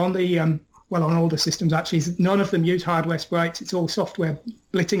Chibi-Akuma is on the on all the systems actually, is none of them use hardware sprites. It's all software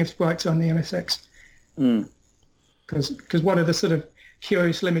blitting of sprites on the MSX. Because one of the sort of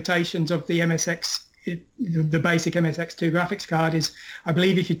curious limitations of the MSX, the basic MSX2 graphics card, is I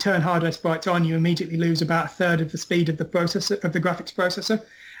believe if you turn hardware sprites on, you immediately lose about a third of the speed of the processor, of the graphics processor,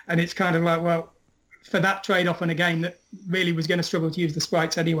 and it's kind of like, well, for that trade-off on a game that really was going to struggle to use the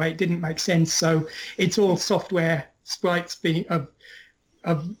sprites anyway, it didn't make sense. So it's all software sprites being of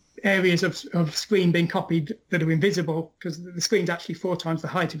areas of screen being copied that are invisible, because the screen's actually 4 times the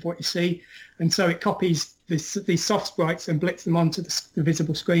height of what you see, and so it copies these soft sprites and blits them onto the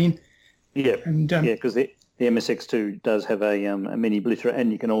visible screen. Yeah, and because the MSX2 does have a mini blitter,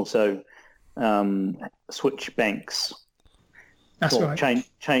 and you can also switch banks. That's right.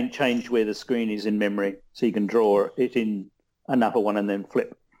 Change where the screen is in memory, so you can draw it in another one and then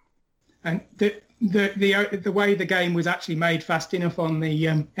flip. And the way the game was actually made fast enough on the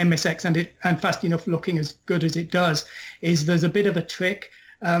MSX and fast enough looking as good as it does is there's a bit of a trick.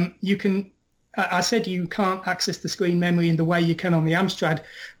 I said you can't access the screen memory in the way you can on the Amstrad,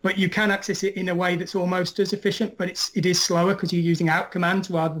 but you can access it in a way that's almost as efficient, but it is slower because you're using out commands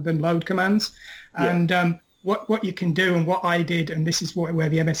rather than load commands. Yeah. And what you can do, and what I did, and this is where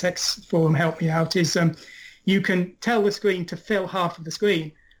the MSX forum helped me out, is you can tell the screen to fill half of the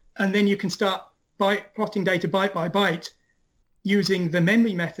screen, and then you can start plotting data byte by byte using the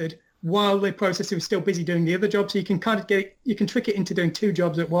memory method while the processor is still busy doing the other job. So you can kind of you can trick it into doing 2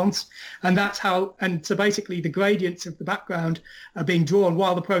 jobs at once. And that's how, and so basically the gradients of the background are being drawn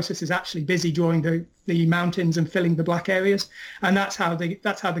while the processor is actually busy drawing the mountains and filling the black areas. And that's how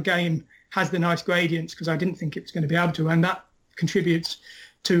the game has the nice gradients, because I didn't think it was going to be able to, and that contributes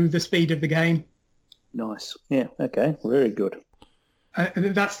to the speed of the game. Nice. Yeah. Okay. Very good.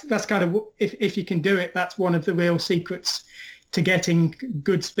 That's kind of, if you can do it, that's one of the real secrets to getting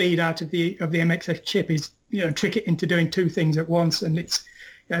good speed out of the MSX chip, is trick it into doing 2 things at once. And it's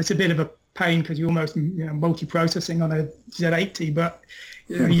a bit of a pain because you're almost multi-processing on a Z80, but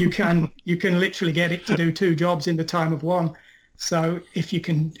you can literally get it to do 2 jobs in the time of one. So if you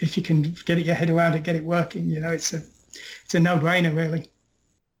can get your head around it, get it working, it's a no-brainer, really.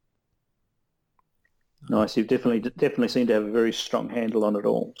 Nice. You've definitely seem to have a very strong handle on it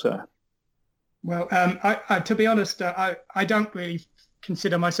all. So, well, I to be honest, I don't really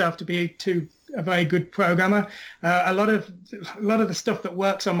consider myself to be a very good programmer. A lot of the stuff that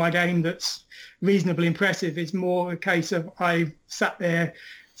works on my game that's reasonably impressive is more a case of I sat there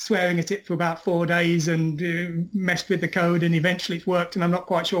swearing at it for about 4 days and messed with the code, and eventually it's worked, and I'm not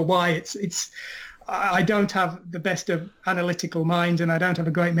quite sure why. I don't have the best of analytical mind, and I don't have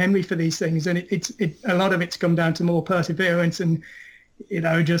a great memory for these things, and a lot of it's come down to more perseverance and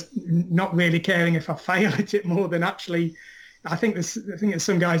just not really caring if I fail at it more than actually. I think there's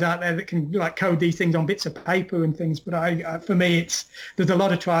some guys out there that can like code these things on bits of paper and things, but for me, there's a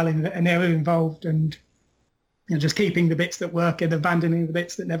lot of trial and error involved, and just keeping the bits that work and abandoning the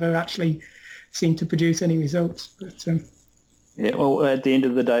bits that never actually seem to produce any results. But yeah, well, at the end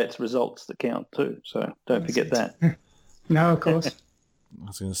of the day, it's results that count too. So don't forget that. No, of course. I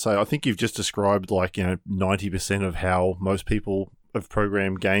was going to say, I think you've just described 90% of how most people have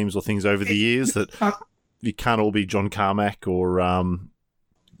programmed games or things over the years, that you can't all be John Carmack or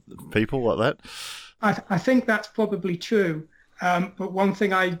people like that. I think that's probably true. But one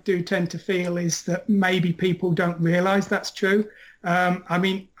thing I do tend to feel is that maybe people don't realise that's true.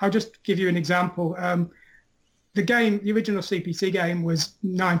 I'll just give you an example. The original CPC game was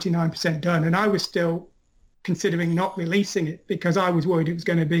 99% done, and I was still considering not releasing it because I was worried it was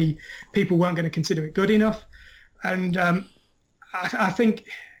going to be, people weren't going to consider it good enough. And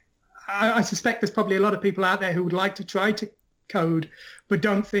I suspect there's probably a lot of people out there who would like to try to code but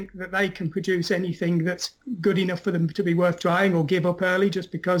don't think that they can produce anything that's good enough for them to be worth trying, or give up early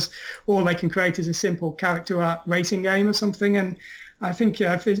just because all they can create is a simple character art racing game or something. And I think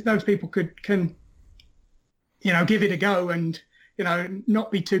if those people can give it a go and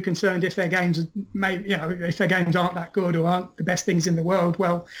not be too concerned if their games if their games aren't that good or aren't the best things in the world,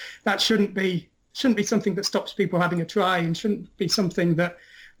 well, that shouldn't be something that stops people having a try, and shouldn't be something that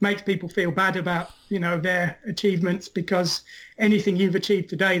makes people feel bad about their achievements, because anything you've achieved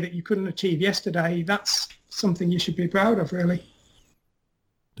today that you couldn't achieve yesterday, that's something you should be proud of, really.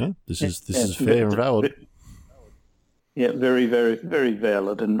 Yeah, this is fair and valid. Yeah, very, very, very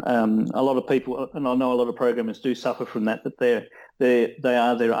valid. And a lot of people, and I know a lot of programmers do suffer from that they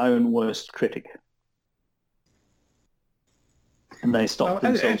are their own worst critic, and they stop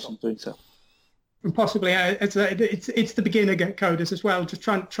themselves from doing so. And possibly it's the beginner coders as well. Just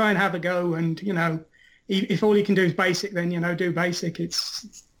try and have a go, and if all you can do is basic, then do basic.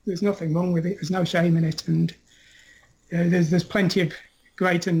 There's nothing wrong with it. There's no shame in it, and there's plenty of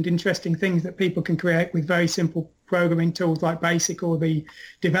great and interesting things that people can create with very simple programming tools like BASIC or the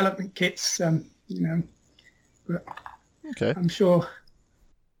development kits. But okay, I'm sure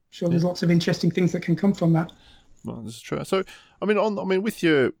there's lots of interesting things that can come from that. Well, this is true. So, with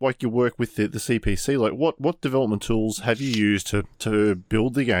your work with the CPC, what development tools have you used to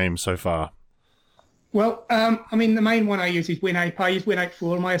build the game so far? Well, the main one I use is WinApe. I use WinApe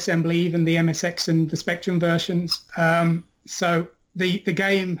for all my assembly, even the MSX and the Spectrum versions. So the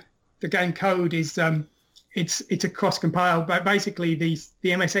game code is it's a cross compile, but basically the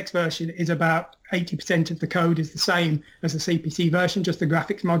MSX version is about 80% of the code is the same as the CPC version, just the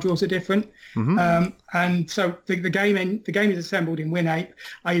graphics modules are different. Mm-hmm. And so the game is assembled in WinApe.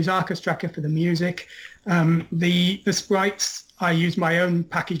 I use Arcus Tracker for the music. The sprites, I use my own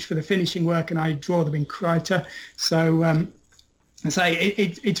package for the finishing work, and I draw them in Krita. So it's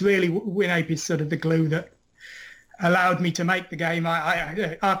really, WinApe is sort of the glue that allowed me to make the game.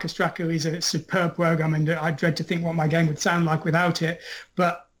 Arcus Tracker is a superb program, and I dread to think what my game would sound like without it.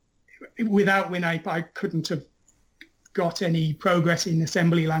 But without WinApe, I couldn't have got any progress in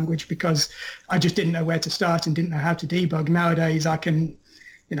assembly language because I just didn't know where to start and didn't know how to debug. Nowadays, I can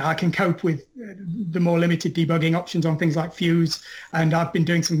cope with the more limited debugging options on things like Fuse, and I've been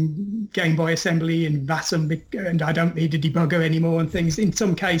doing some Game Boy assembly in VASM, and I don't need a debugger anymore and things in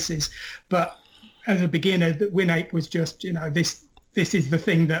some cases. But as a beginner, that WinApe was just, this is the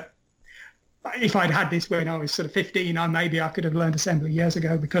thing that if I'd had this when I was sort of 15, I could have learned assembly years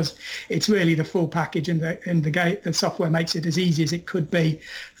ago, because it's really the full package, and the software makes it as easy as it could be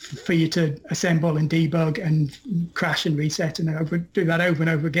for you to assemble and debug and crash and reset and do that over and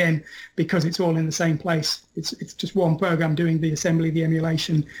over again, because it's all in the same place. It's just one program doing the assembly, the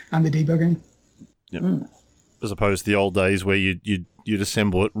emulation, and the debugging. Yep. As opposed to the old days where you'd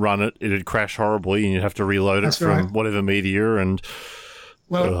assemble it, run it, it'd crash horribly, and you'd have to reload it from whatever media. And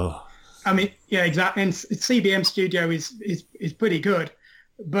yeah, exactly. And CBM Studio is pretty good,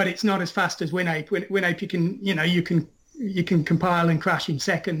 but it's not as fast as WinApe. WinApe, you can compile and crash in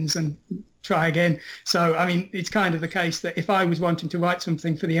seconds and try again. So it's kind of the case that if I was wanting to write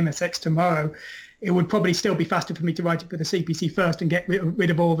something for the MSX tomorrow, it would probably still be faster for me to write it for the CPC first and get rid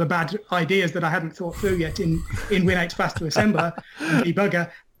of all the bad ideas that I hadn't thought through yet in WinApe's faster assembler and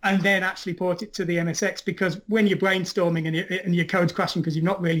debugger, and then actually port it to the MSX, because when you're brainstorming and your code's crashing because you've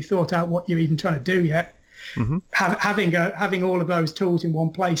not really thought out what you're even trying to do yet, mm-hmm. having all of those tools in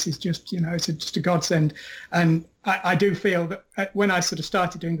one place is just, it's just a godsend. And I do feel that when I sort of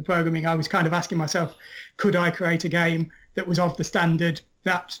started doing the programming, I was kind of asking myself, could I create a game that was of the standard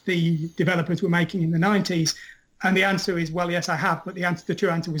that the developers were making in the 90s? And the answer is, well, yes, I have. But the true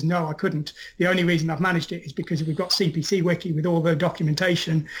answer was no, I couldn't. The only reason I've managed it is because we've got CPC Wiki with all the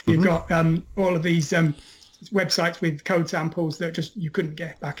documentation. You've got all of these websites with code samples that just you couldn't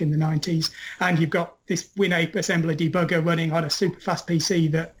get back in the 90s. And you've got this WinApe assembler debugger running on a super fast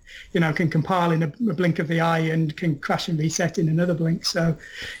PC that, can compile in a blink of the eye and can crash and reset in another blink. So,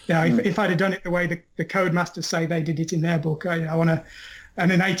 if I'd have done it the way the code masters say they did it in their book, I want to,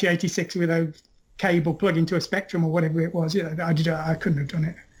 and an 8086 with a cable plug into a Spectrum or whatever it was, I couldn't have done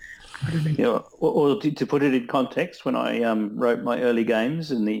it. Or to put it in context, when I wrote my early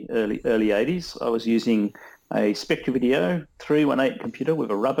games in the early 80s, I was using a Spectravideo 318 computer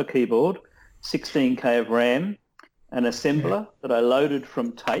with a rubber keyboard, 16K of RAM, an assembler that I loaded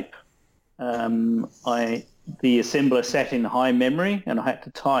from tape. The assembler sat in high memory, and I had to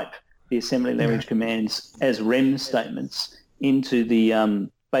type the assembly language commands as REM statements into the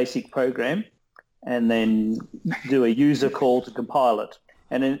basic program, and then do a user call to compile it.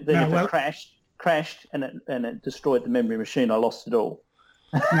 And then if it crashed and it destroyed the memory machine, I lost it all.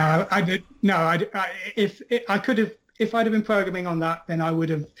 No, I did. No, if I'd have been programming on that, then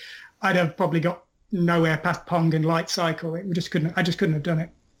I'd have probably got nowhere past Pong and Light Cycle. I just couldn't have done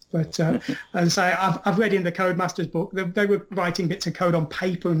it. But as I say, I've read in the Codemasters book, they were writing bits of code on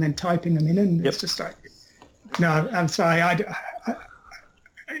paper and then typing them in, and it's just like, no, I'm sorry, I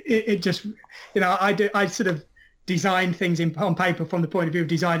sort of design things on paper from the point of view of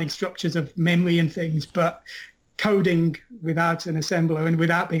designing structures of memory and things, but coding without an assembler and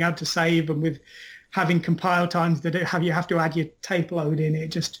without being able to save and with having compile times that you have to add your tape load in,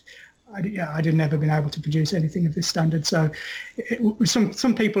 I'd never been able to produce anything of this standard. So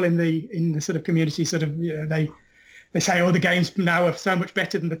some people in the sort of community sort of, they say, the games now are so much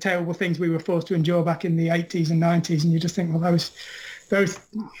better than the terrible things we were forced to endure back in the 80s and 90s. And you just think, well, those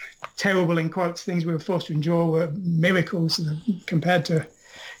terrible, in quotes, things we were forced to endure were miracles compared to,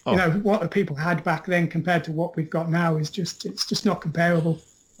 what the people had back then compared to what we've got now it's just not comparable.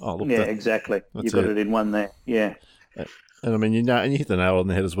 Oh, look, exactly. You've got it in one there. Yeah. And I mean, and you hit the nail on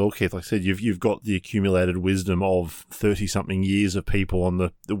the head as well, Keith. Like I said, you've got the accumulated wisdom of 30-something years of people on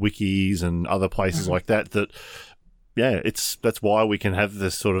the wikis and other places like that. That's why we can have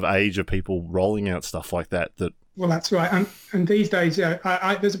this sort of age of people rolling out stuff like that. Well, that's right. And these days,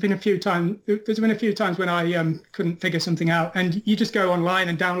 there's been a few times when I couldn't figure something out, and you just go online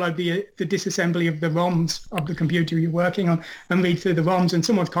and download the disassembly of the ROMs of the computer you're working on and read through the ROMs, and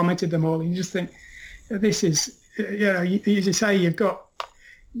someone's commented them all, and you just think, this is, you say, you've got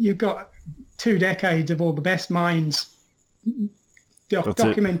 2 decades of all the best minds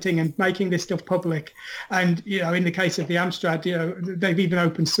documenting and making this stuff public. And, in the case of the Amstrad, they've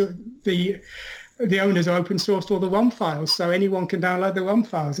even the owners are open sourced all the ROM files, so anyone can download the ROM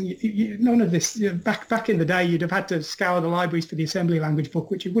files. And none of this, back in the day, you'd have had to scour the libraries for the assembly language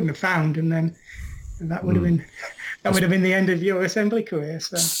book, which you wouldn't have found, and then that would have been the end of your assembly career.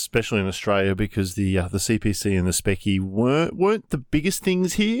 So. Especially in Australia, because the CPC and the Specky weren't the biggest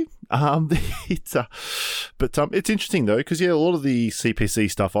things here. It's interesting though, because a lot of the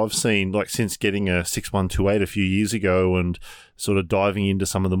CPC stuff I've seen, like since getting a 6128 a few years ago and sort of diving into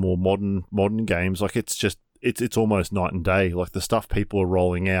some of the more modern games, like it's almost night and day. Like the stuff people are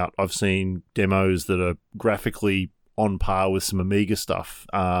rolling out, I've seen demos that are graphically on par with some Amiga stuff,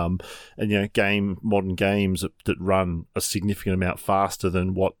 and modern games that run a significant amount faster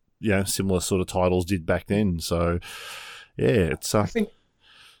than what similar sort of titles did back then. So it's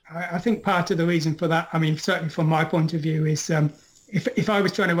I think part of the reason for that, I mean, certainly from my point of view, is if I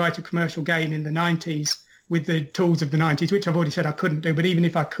was trying to write a commercial game in the 90s with the tools of the 90s, which I've already said I couldn't do, but even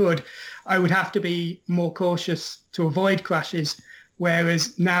if I could, I would have to be more cautious to avoid crashes.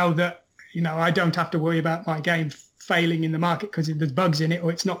 Whereas now that, I don't have to worry about my game failing in the market because there's bugs in it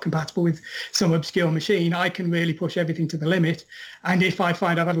or it's not compatible with some obscure machine, I can really push everything to the limit. And if I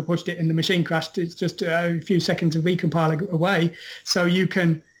find I've ever pushed it and the machine crashed, it's just a few seconds of recompile away. So you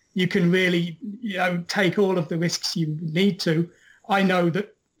can really, take all of the risks you need to. I know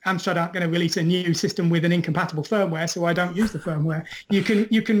that Amstrad aren't going to release a new system with an incompatible firmware, so I don't use the firmware.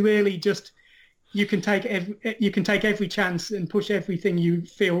 You can really just, you can take every chance and push everything you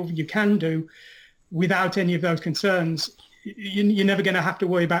feel you can do without any of those concerns. You're never going to have to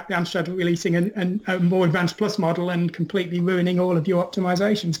worry about Amstrad releasing a more advanced Plus model and completely ruining all of your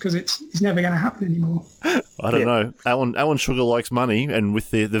optimizations, because it's never going to happen anymore. I don't know. Alan Sugar likes money, and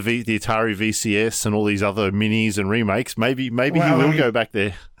with the Atari VCS and all these other minis and remakes, maybe he will go back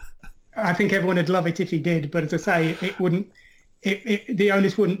there. I think everyone would love it if he did, but as I say, it wouldn't. The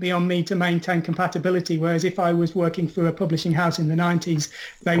onus wouldn't be on me to maintain compatibility. Whereas if I was working for a publishing house in the 90s,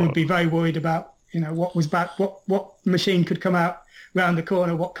 they would be very worried about what was bad, what machine could come out round the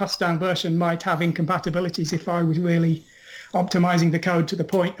corner, what cost down version might have incompatibilities if I was really optimizing the code to the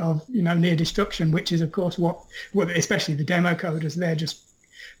point of near destruction, which is of course what especially the demo coders, they're just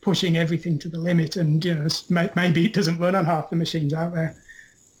pushing everything to the limit, and maybe it doesn't run on half the machines out there.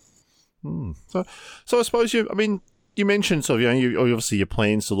 So I suppose you mentioned sort of obviously your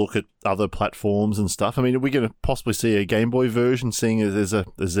plans to look at other platforms and stuff. I mean, are we going to possibly see a Game Boy version, seeing as there's a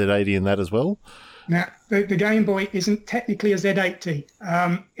Z80 in that as well? Now, the Game Boy isn't technically a Z80.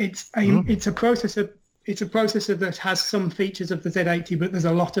 It's a processor. It's a processor that has some features of the Z80, but there's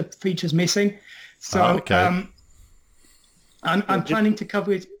a lot of features missing. So I'm planning to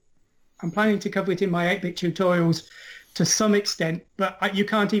cover it. I'm planning to cover it in my 8-bit tutorials to some extent, but you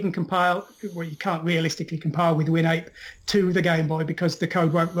can't even compile. Well, you can't realistically compile with WinApe to the Game Boy because the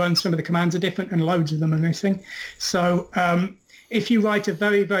code won't run. Some of the commands are different, and loads of them are missing. So if you write a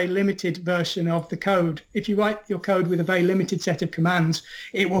very, very limited version of the code, if you write your code with a very limited set of commands,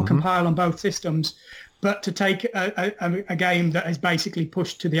 it will compile on both systems. But to take a game that is basically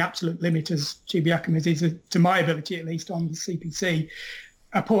pushed to the absolute limit, as Chibi-Akuma is, to my ability at least, on the CPC,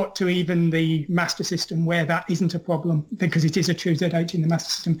 a port to even the Master System where that isn't a problem, because it is a true Z80 in the Master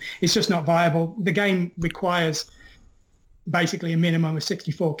System, it's just not viable. The game requires basically a minimum of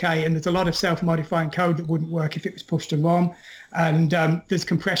 64K, and there's a lot of self-modifying code that wouldn't work if it was pushed to ROM, and there's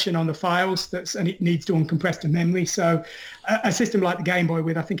compression on the files, and it needs to uncompress to memory. So a system like the Game Boy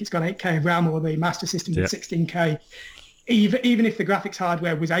with, I think it's got 8K of RAM, or the Master System with 16K, even if the graphics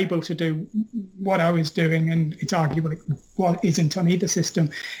hardware was able to do what I was doing, and it's arguable it isn't on either system,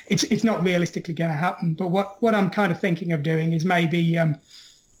 it's not realistically going to happen. But what I'm kind of thinking of doing is maybe,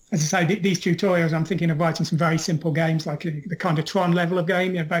 as I say, these tutorials, I'm thinking of writing some very simple games, like the kind of Tron level of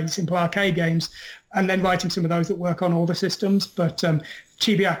game, very simple arcade games, and then writing some of those that work on all the systems. But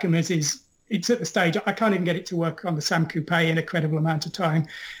Chibi-Akuma's it's at the stage, I can't even get it to work on the Sam Coupe in a credible amount of time.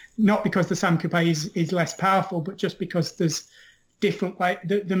 Not because the Sam Coupe is less powerful, but just because there's different way,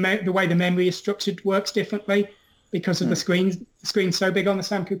 the way the memory is structured works differently because of the screen. The screen's so big on the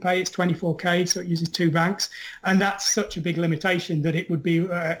Sam Coupe, it's 24K, so it uses 2 banks. And that's such a big limitation that it would be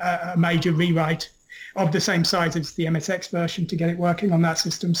a major rewrite of the same size as the MSX version to get it working on that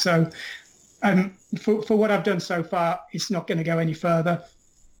system. So for what I've done so far, it's not going to go any further.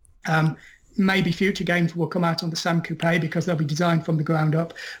 Maybe future games will come out on the Sam Coupe because they'll be designed from the ground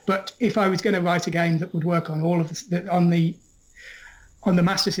up. But if I was going to write a game that would work on all of on the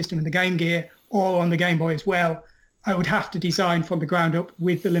Master System and the Game Gear, or on the Game Boy as well, I would have to design from the ground up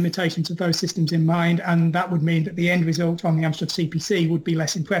with the limitations of those systems in mind, and that would mean that the end result on the Amstrad CPC would be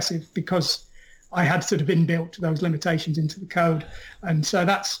less impressive because I had sort of inbuilt those limitations into the code. And so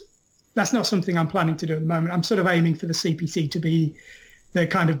that's not something I'm planning to do at the moment. I'm sort of aiming for the CPC to be the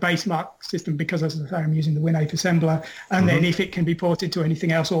kind of base mark system because, as I say, I'm using the WinApe assembler, and then if it can be ported to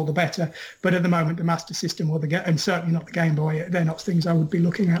anything else, all the better. But at the moment, the Master System and certainly not the Game Boy, they're not things I would be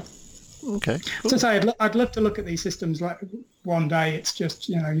looking at. Okay. Cool. So I'd love to look at these systems like one day. It's just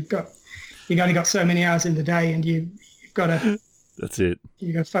you've only got so many hours in the day, and you've got to. That's it.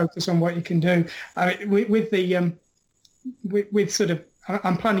 You got to focus on what you can do. With sort of.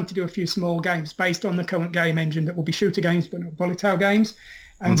 I'm planning to do a few small games based on the current game engine that will be shooter games but not bullet hell games.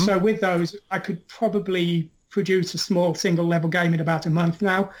 And so with those, I could probably produce a small single level game in about a month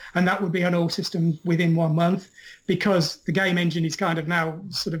now, and that would be on all systems within 1 month, because the game engine is kind of now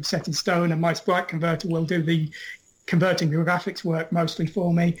sort of set in stone, and my sprite converter will do the converting the graphics work mostly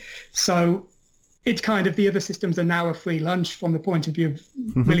for me. So it's kind of, the other systems are now a free lunch from the point of view of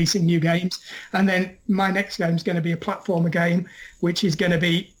releasing new games. And then my next game is going to be a platformer game, which is going to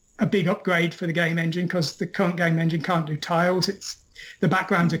be a big upgrade for the game engine because the current game engine can't do tiles. The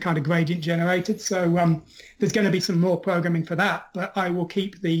backgrounds are kind of gradient generated. So there's going to be some more programming for that, but I will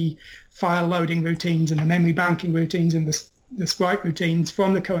keep the file loading routines and the memory banking routines and the sprite routines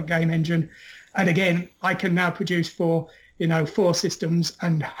from the current game engine. And again, I can now produce for 4 systems,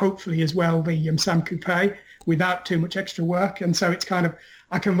 and hopefully as well the Sam Coupe, without too much extra work. And so it's kind of,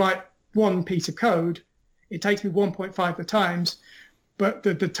 I can write one piece of code. It takes me 1.5 the times, but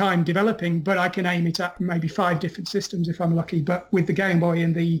the time developing, but I can aim it at maybe 5 different systems if I'm lucky. But with the Game Boy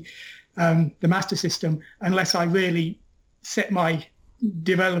and the Master System, unless I really set my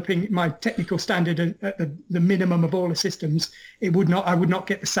technical standard at the minimum of all the systems, I would not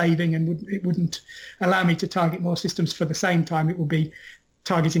get the saving, and it wouldn't allow me to target more systems for the same time. It would be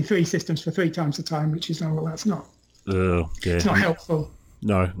targeting 3 systems for 3 times the time, which is that's not. It's not helpful.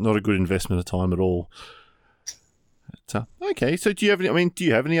 No, not a good investment of time at all. Okay, so do you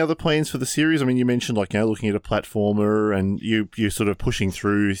have any other plans for the series? I mean, you mentioned looking at a platformer, and you're sort of pushing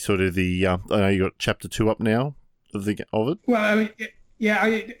through sort of the. I know you got chapter 2 up now of it. Well, I mean,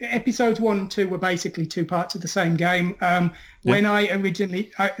 episodes 1 and 2 were basically 2 parts of the same game. When I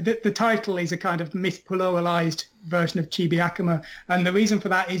originally, the title is a kind of myth-pluralized version of Chibi Akuma, and the reason for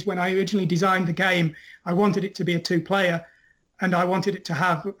that is when I originally designed the game, I wanted it to be a 2-player, and I wanted it to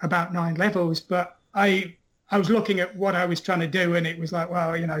have about 9 levels, but I was looking at what I was trying to do, and it was like,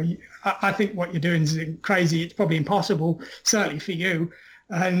 well, I think what you're doing is crazy. It's probably impossible, certainly for you.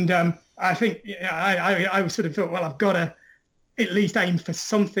 And I think I sort of thought, well, I've got to at least aim for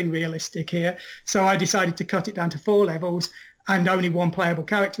something realistic here. So I decided to cut it down to 4 levels and only 1 playable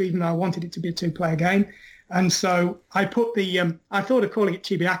character, even though I wanted it to be a 2-player game. And so I put I thought of calling it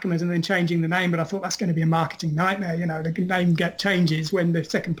Chibi Akumas and then changing the name, but I thought that's going to be a marketing nightmare. The name changes when the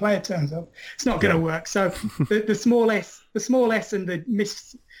second player turns up. It's not going to work. So the small S and the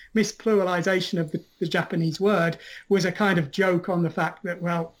mispluralization of the Japanese word was a kind of joke on the fact that,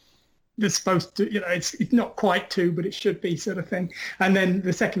 well, they're supposed to, it's not quite 2, but it should be, sort of thing. And then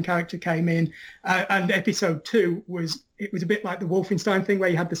the second character came in, and episode 2 was a bit like the Wolfenstein thing, where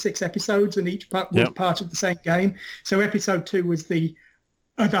you had the 6 episodes and each part was part of the same game. So episode 2 was the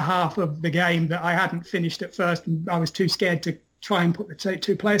other half of the game that I hadn't finished at first, and I was too scared to try and put the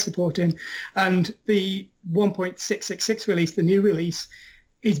 2-player support in. And the 1.666 release, the new release,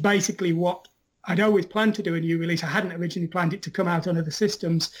 is basically what I'd always planned to do, a new release. I hadn't originally planned it to come out on other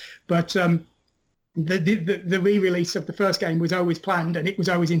systems, but the re-release of the first game was always planned, and it was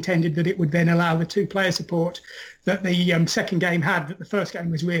always intended that it would then allow the 2-player support that the second game had, that the first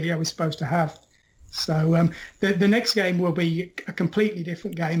game was really always supposed to have. So the next game will be a completely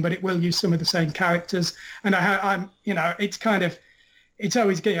different game, but it will use some of the same characters. And it's kind of, it's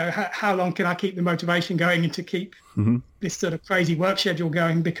always, how long can I keep the motivation going and to keep this sort of crazy work schedule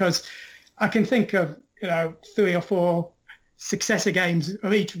going? Because I can think of, 3 or 4 successor games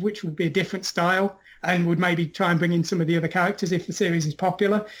of each of which would be a different style and would maybe try and bring in some of the other characters if the series is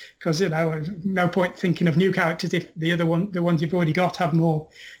popular. Because, no point thinking of new characters if the ones you've already got have more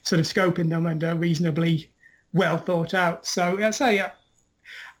sort of scope in them and are reasonably well thought out. So I say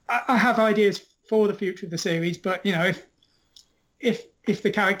I have ideas for the future of the series, but, if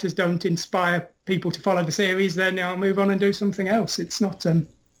the characters don't inspire people to follow the series, then I'll move on and do something else. It's not...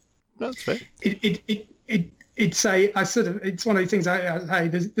 That's fair. It's one of the things I say.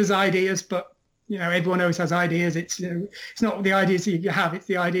 There's ideas, but everyone always has ideas. It's not the ideas that you have; it's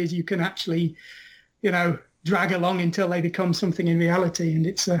the ideas you can actually, drag along until they become something in reality. And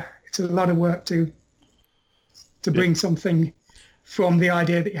it's a lot of work to bring something from the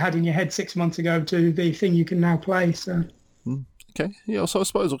idea that you had in your head 6 months ago to the thing you can now play. So. Okay. Yeah. So I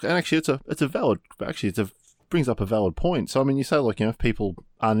suppose, and actually, it brings up a valid point. So I mean, you say if people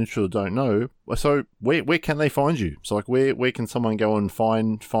aren't interested or don't know, so where can they find you? So where can someone go and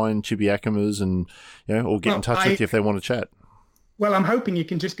find Chibi Akumas and or get in touch with you if they want to chat? Well, I'm hoping you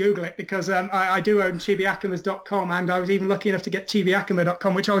can just Google it, because I do own chibiakumas.com, and I was even lucky enough to get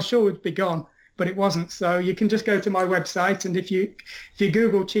chibiakuma.com, which I was sure would be gone, but it wasn't. So you can just go to my website, and if you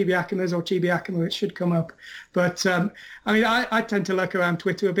Google Chibi Akumas or Chibi Akuma, it should come up. But I tend to lurk around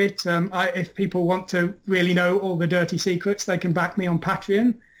Twitter a bit. If people want to really know all the dirty secrets, they can back me on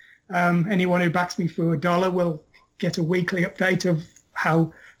Patreon. Anyone who backs me for $1 will get a weekly update of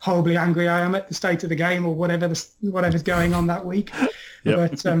how horribly angry I am at the state of the game or whatever's going on that week.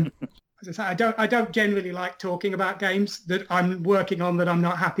 Yep. But as I say, I don't generally like talking about games that I'm working on that I'm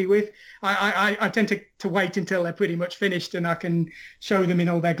not happy with. I tend to wait until they're pretty much finished and I can show them in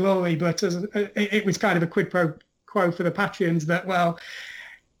all their glory. But it was kind of a quid pro quo for the Patreons that, well,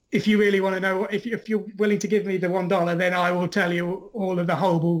 if you really want to know, if you're willing to give me the $1, then I will tell you all of the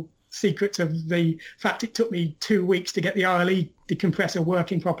horrible secrets of the fact it took me 2 weeks to get the RLE decompressor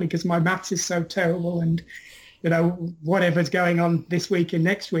working properly because my maths is so terrible, and whatever's going on this week and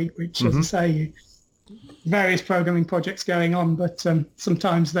next week, which, as I say, various programming projects going on, but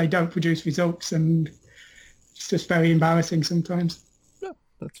sometimes they don't produce results, and it's just very embarrassing sometimes. Yeah,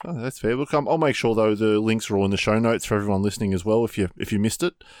 that's fine. That's fair. Look, I'll make sure though the links are all in the show notes for everyone listening as well. If you missed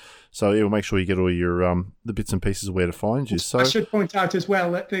it. So we'll make sure you get all your the bits and pieces of where to find you. So I should point out as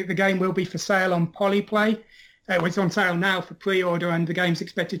well that the game will be for sale on Polyplay. It's on sale now for pre-order, and the game's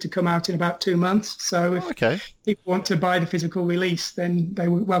expected to come out in about 2 months. So if people want to buy the physical release, then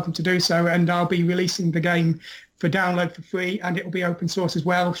they're welcome to do so. And I'll be releasing the game for download for free, and it will be open source as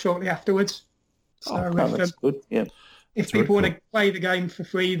well shortly afterwards. So that's good. Yeah. If people want to play the game for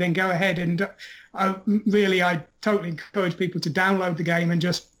free, then go ahead. And I totally encourage people to download the game and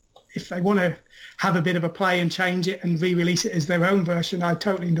just if they want to have a bit of a play and change it and re-release it as their own version, I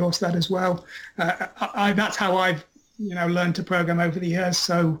totally endorse that as well. That's how I've learned to program over the years.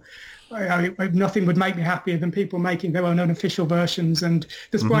 So nothing would make me happier than people making their own unofficial versions, and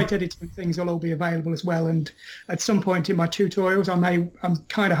the sprite editing things will all be available as well. And at some point in my tutorials, I'm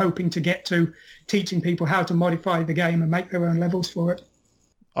kind of hoping to get to teaching people how to modify the game and make their own levels for it.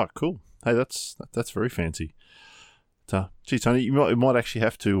 Oh, cool. Hey, that's very fancy. Gee, Tony, you might actually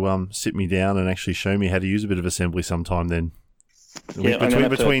have to sit me down and actually show me how to use a bit of assembly sometime then. Yeah,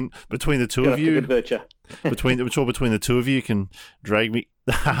 between the two of you, between the two of you, you can drag me.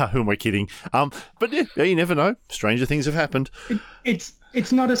 Who am I kidding? But yeah, you never know. Stranger things have happened. It's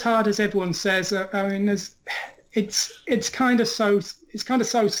not as hard as everyone says. I mean, it's kind of so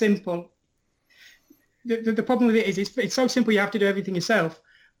simple. The problem with it is it's so simple. You have to do everything yourself.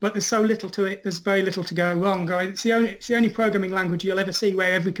 But there's so little to it. There's very little to go wrong. It's the only programming language you'll ever see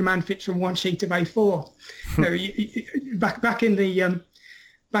where every command fits from one sheet of A4. Back in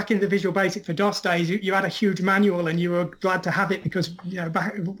the Visual Basic for DOS days, you had a huge manual, and you were glad to have it because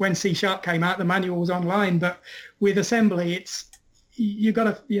back when C# came out, the manual was online. But with assembly, you've got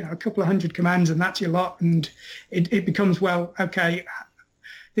a couple of hundred commands, and that's your lot. And it becomes, well, okay,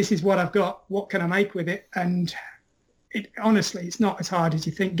 this is what I've got. What can I make with it? And honestly, it's not as hard as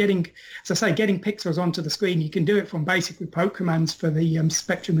you think. Getting pixels onto the screen, you can do it from BASIC with poke commands for the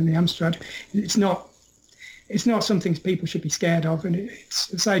Spectrum and the Amstrad. It's not something people should be scared of, and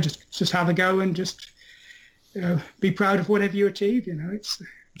just have a go and just be proud of whatever you achieve.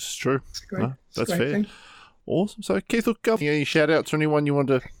 It's true. It's a great, that's a great fair. thing. Awesome. So, Keith, look, any shout outs or anyone you want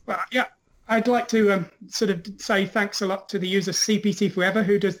to? Well, yeah. I'd like to sort of say thanks a lot to the user CPC Forever,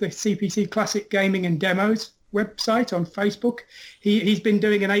 who does the CPC Classic Gaming and Demos website on Facebook. He's been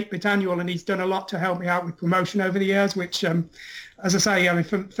doing an 8-bit annual, and he's done a lot to help me out with promotion over the years, which, as I say, I mean,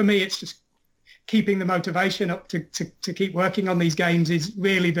 for me, it's just keeping the motivation up to keep working on these games is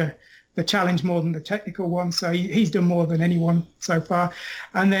really the challenge more than the technical one. So he's done more than anyone so far.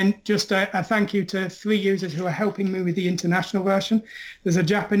 And then just a thank you to 3 users who are helping me with the international version. There's a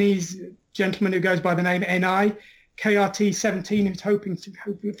Japanese gentleman who goes by the name NI, KRT17, who's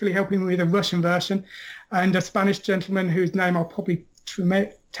hopefully helping me with a Russian version, and a Spanish gentleman whose name I'll probably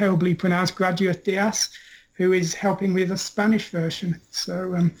terribly pronounce, Graduate Diaz, who is helping with a Spanish version.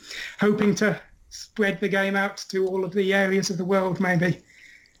 So hoping to spread the game out to all of the areas of the world, maybe.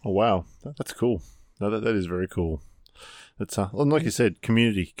 Oh, wow. That's cool. No, that is very cool. It's like you said,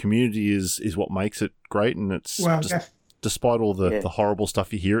 community. Community is what makes it great, and it's despite all the horrible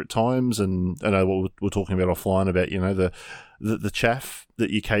stuff you hear at times, and I know what we're talking about offline about, the chaff that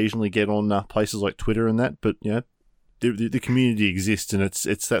you occasionally get on places like Twitter and that, but the community exists, and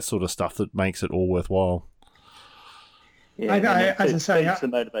it's that sort of stuff that makes it all worthwhile. Yeah, as I say, it's the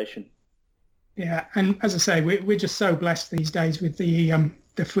motivation. Yeah, and as I say, we're just so blessed these days with the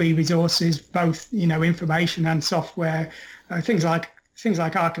free resources, both information and software, things like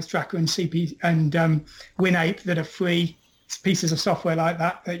Arcus Tracker and CP and WinApe that are free pieces of software like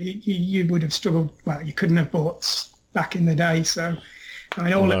that you would have struggled. Well, you couldn't have bought back in the day. So, I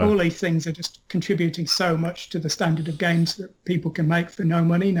mean, all these things are just contributing so much to the standard of games that people can make for no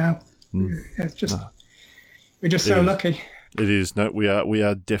money now. It's just we're just so lucky. It is. No, we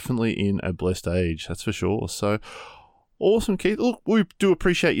are definitely in a blessed age. That's for sure. So. Awesome, Keith. Look, we do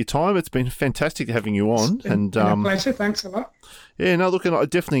appreciate your time. It's been fantastic having you on. It's been a pleasure. Thanks a lot. Yeah, no, look, and I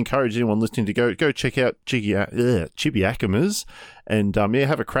definitely encourage anyone listening to go check out Chibiakimas and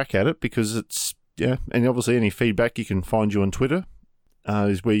have a crack at it, because it's and obviously any feedback you can find you on Twitter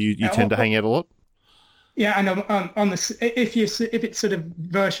is where you tend to hang out a lot. Yeah, and on the if it's sort of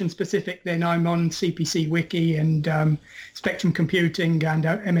version specific, then I'm on CPC Wiki and Spectrum Computing and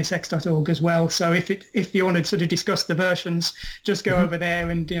MSX.org as well. So if you want to sort of discuss the versions, just go over there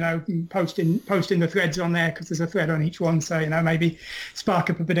and post in the threads on there, because there's a thread on each one. So maybe spark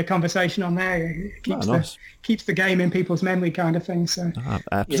up a bit of conversation on there. It keeps the game in people's memory, kind of thing. So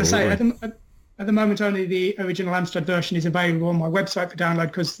absolutely. As I say, at the moment, only the original Amstrad version is available on my website for download,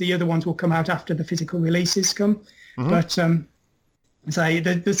 because the other ones will come out after the physical releases come. But there's some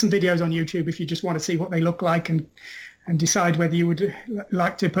videos on YouTube if you just want to see what they look like and decide whether you would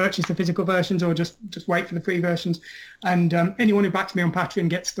like to purchase the physical versions or just wait for the free versions. And anyone who backs me on Patreon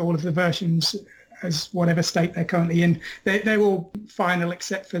gets all of the versions as whatever state they're currently in. They're all final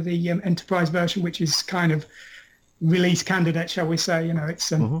except for the Enterprise version, which is kind of release candidate, shall we say.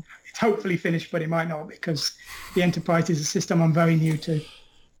 It's hopefully finished, but it might not, because the Enterprise is a system I'm very new to.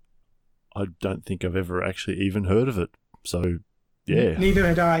 I don't think I've ever actually even heard of it. So, yeah. Neither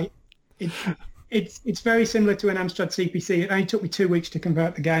had I. It's very similar to an Amstrad CPC. It only took me 2 weeks to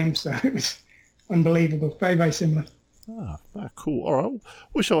convert the game, so it was unbelievable. Very, very similar. Cool. All right.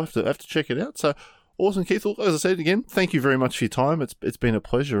 Wish I'll have to check it out. So awesome, Keith. Well, as I said again, thank you very much for your time. It's been a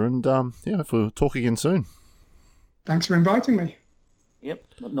pleasure, and if we'll talk again soon. Thanks for inviting me. Yep,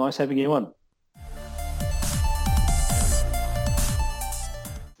 nice having you on.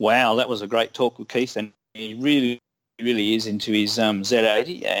 Wow, that was a great talk with Keith, and he really is into his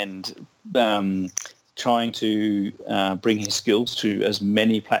Z80 and trying to bring his skills to as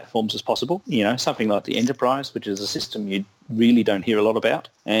many platforms as possible. Something like the Enterprise, which is a system you really don't hear a lot about,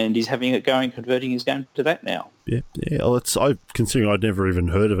 and he's having it going, converting his game to that now. Yeah. Well, considering I'd never even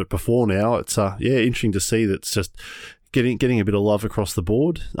heard of it before now. It's interesting to see that it's just getting a bit of love across the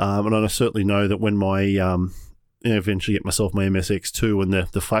board. And I certainly know that when my eventually get myself my MSX2 and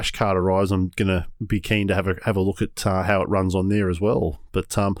the flash card arrives, I'm gonna be keen to have a look at how it runs on there as well.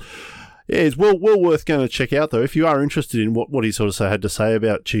 But it's well worth going to check out though if you are interested in what he sort of had to say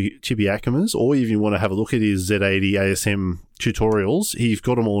about Chibi Ackermans, or even want to have a look at his Z80 ASM tutorials. He's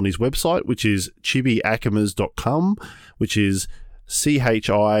got them all on his website, which is chibiackermans.com, which is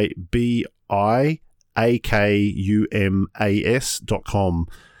CHIBIAKUMAS.com.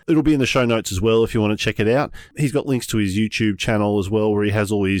 It'll be in the show notes as well if you want to check it out. He's got links to his YouTube channel as well, where he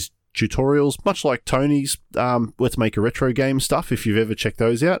has all his tutorials, much like Tony's Let's Make a Retro Game stuff, if you've ever checked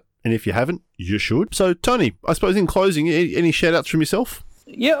those out. And if you haven't, you should. So, Tony, I suppose in closing, any shout-outs from yourself?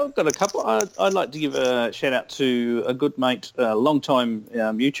 Yeah, I've got a couple. I'd like to give a shout-out to a good mate, a long-time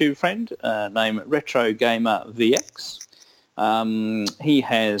YouTube friend named Retro Gamer VX. He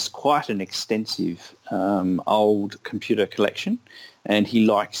has quite an extensive old computer collection, and he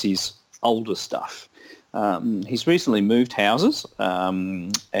likes his older stuff. He's recently moved houses,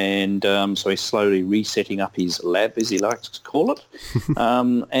 and so he's slowly resetting up his lab, as he likes to call it.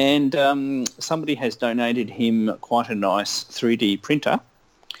 And somebody has donated him quite a nice 3D printer.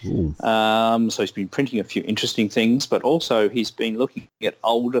 So he's been printing a few interesting things, but also he's been looking at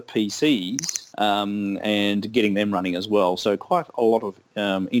older PCs and getting them running as well. So quite a lot of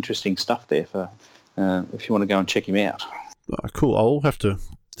interesting stuff there for if you want to go and check him out. Cool. I'll have to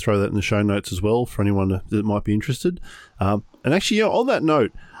throw that in the show notes as well for anyone that might be interested. And actually, on that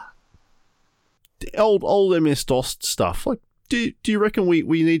note, the old MS-DOS stuff, like, do you reckon we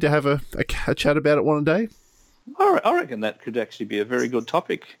need to have a chat about it one day? I reckon that could actually be a very good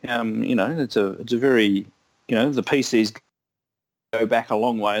topic. It's a very, the PCs go back a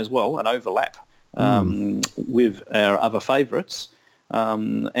long way as well and overlap with our other favourites,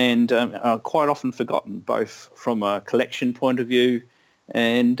 and are quite often forgotten, both from a collection point of view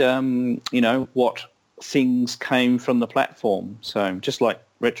and, what things came from the platform. So just like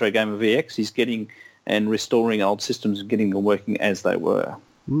Retro Gamer VX, he's getting and restoring old systems and getting them working as they were.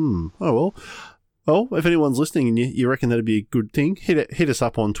 Oh, well. Well, if anyone's listening and you reckon that'd be a good thing, hit us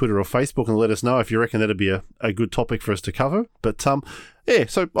up on Twitter or Facebook and let us know if you reckon that'd be a good topic for us to cover. But, so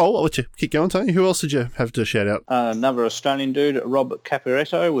I'll let you keep going, Tony. Who else did you have to shout out? Another Australian dude, Rob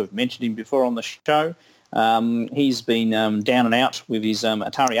Caporetto. We've mentioned him before on the show. He's been down and out with his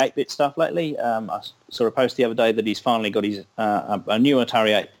Atari 8-bit stuff lately. I saw a post the other day that he's finally got his a new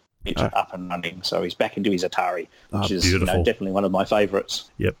Atari 8-bit up and running, so he's back into his Atari, which is definitely one of my favourites.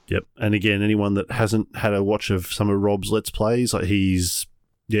 Yep. And again, anyone that hasn't had a watch of some of Rob's Let's Plays, like he is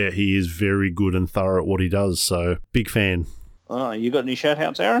very good and thorough at what he does, so big fan. You got any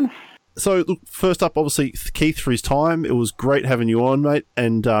shout-outs, Aaron? So, look, first up, obviously, Keith for his time. It was great having you on, mate,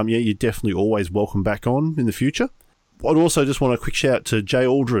 and you're definitely always welcome back on in the future. I'd also just want a quick shout out to Jay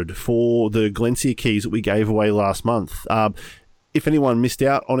Aldred for the Glensia keys that we gave away last month. If anyone missed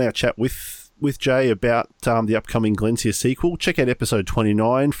out on our chat with Jay about the upcoming Glensia sequel, check out episode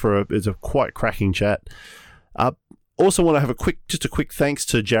 29 it's a quite cracking chat. Also want to have a quick thanks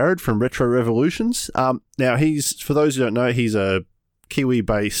to Jared from Retro Revolutions. Now for those who don't know, he's a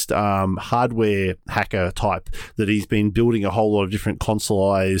Kiwi-based hardware hacker type that he's been building a whole lot of different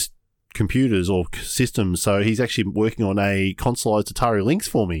consoleized computers or systems. So he's actually working on a consoleized Atari Lynx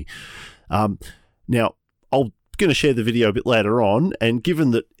for me. Now I'll going to share the video a bit later on, and given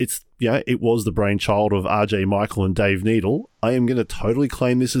that it was the brainchild of RJ Michael and Dave Needle, I am going to totally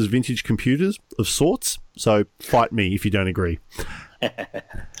claim this as vintage computers of sorts, so fight me if you don't agree.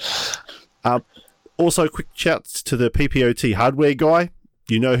 Also, quick shouts to the PPOT hardware guy.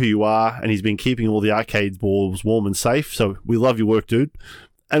 You know who you are, and he's been keeping all the arcade balls warm and safe, so we love your work, dude.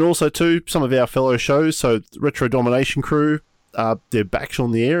 And also, too, some of our fellow shows, so Retro Domination Crew, they're back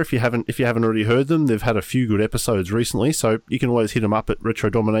on the air. If you haven't already heard them, they've had a few good episodes recently, so you can always hit them up at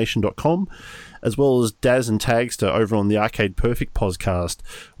retrodomination.com, as well as Daz and Tagster over on the Arcade Perfect podcast,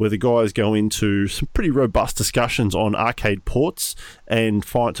 where the guys go into some pretty robust discussions on arcade ports and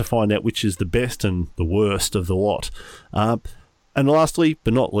find out which is the best and the worst of the lot. And lastly,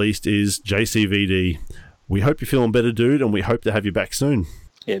 but not least, is JCVD. We hope you're feeling better, dude, and we hope to have you back soon.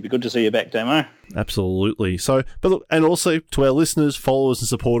 Yeah, it'd be good to see you back, Damo. Absolutely. So, but look, and also to our listeners, followers, and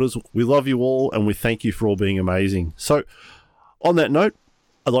supporters, we love you all, and we thank you for all being amazing. So, on that note,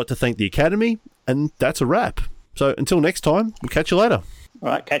 I'd like to thank the Academy, and that's a wrap. So, until next time, we'll catch you later. All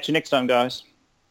right, catch you next time, guys.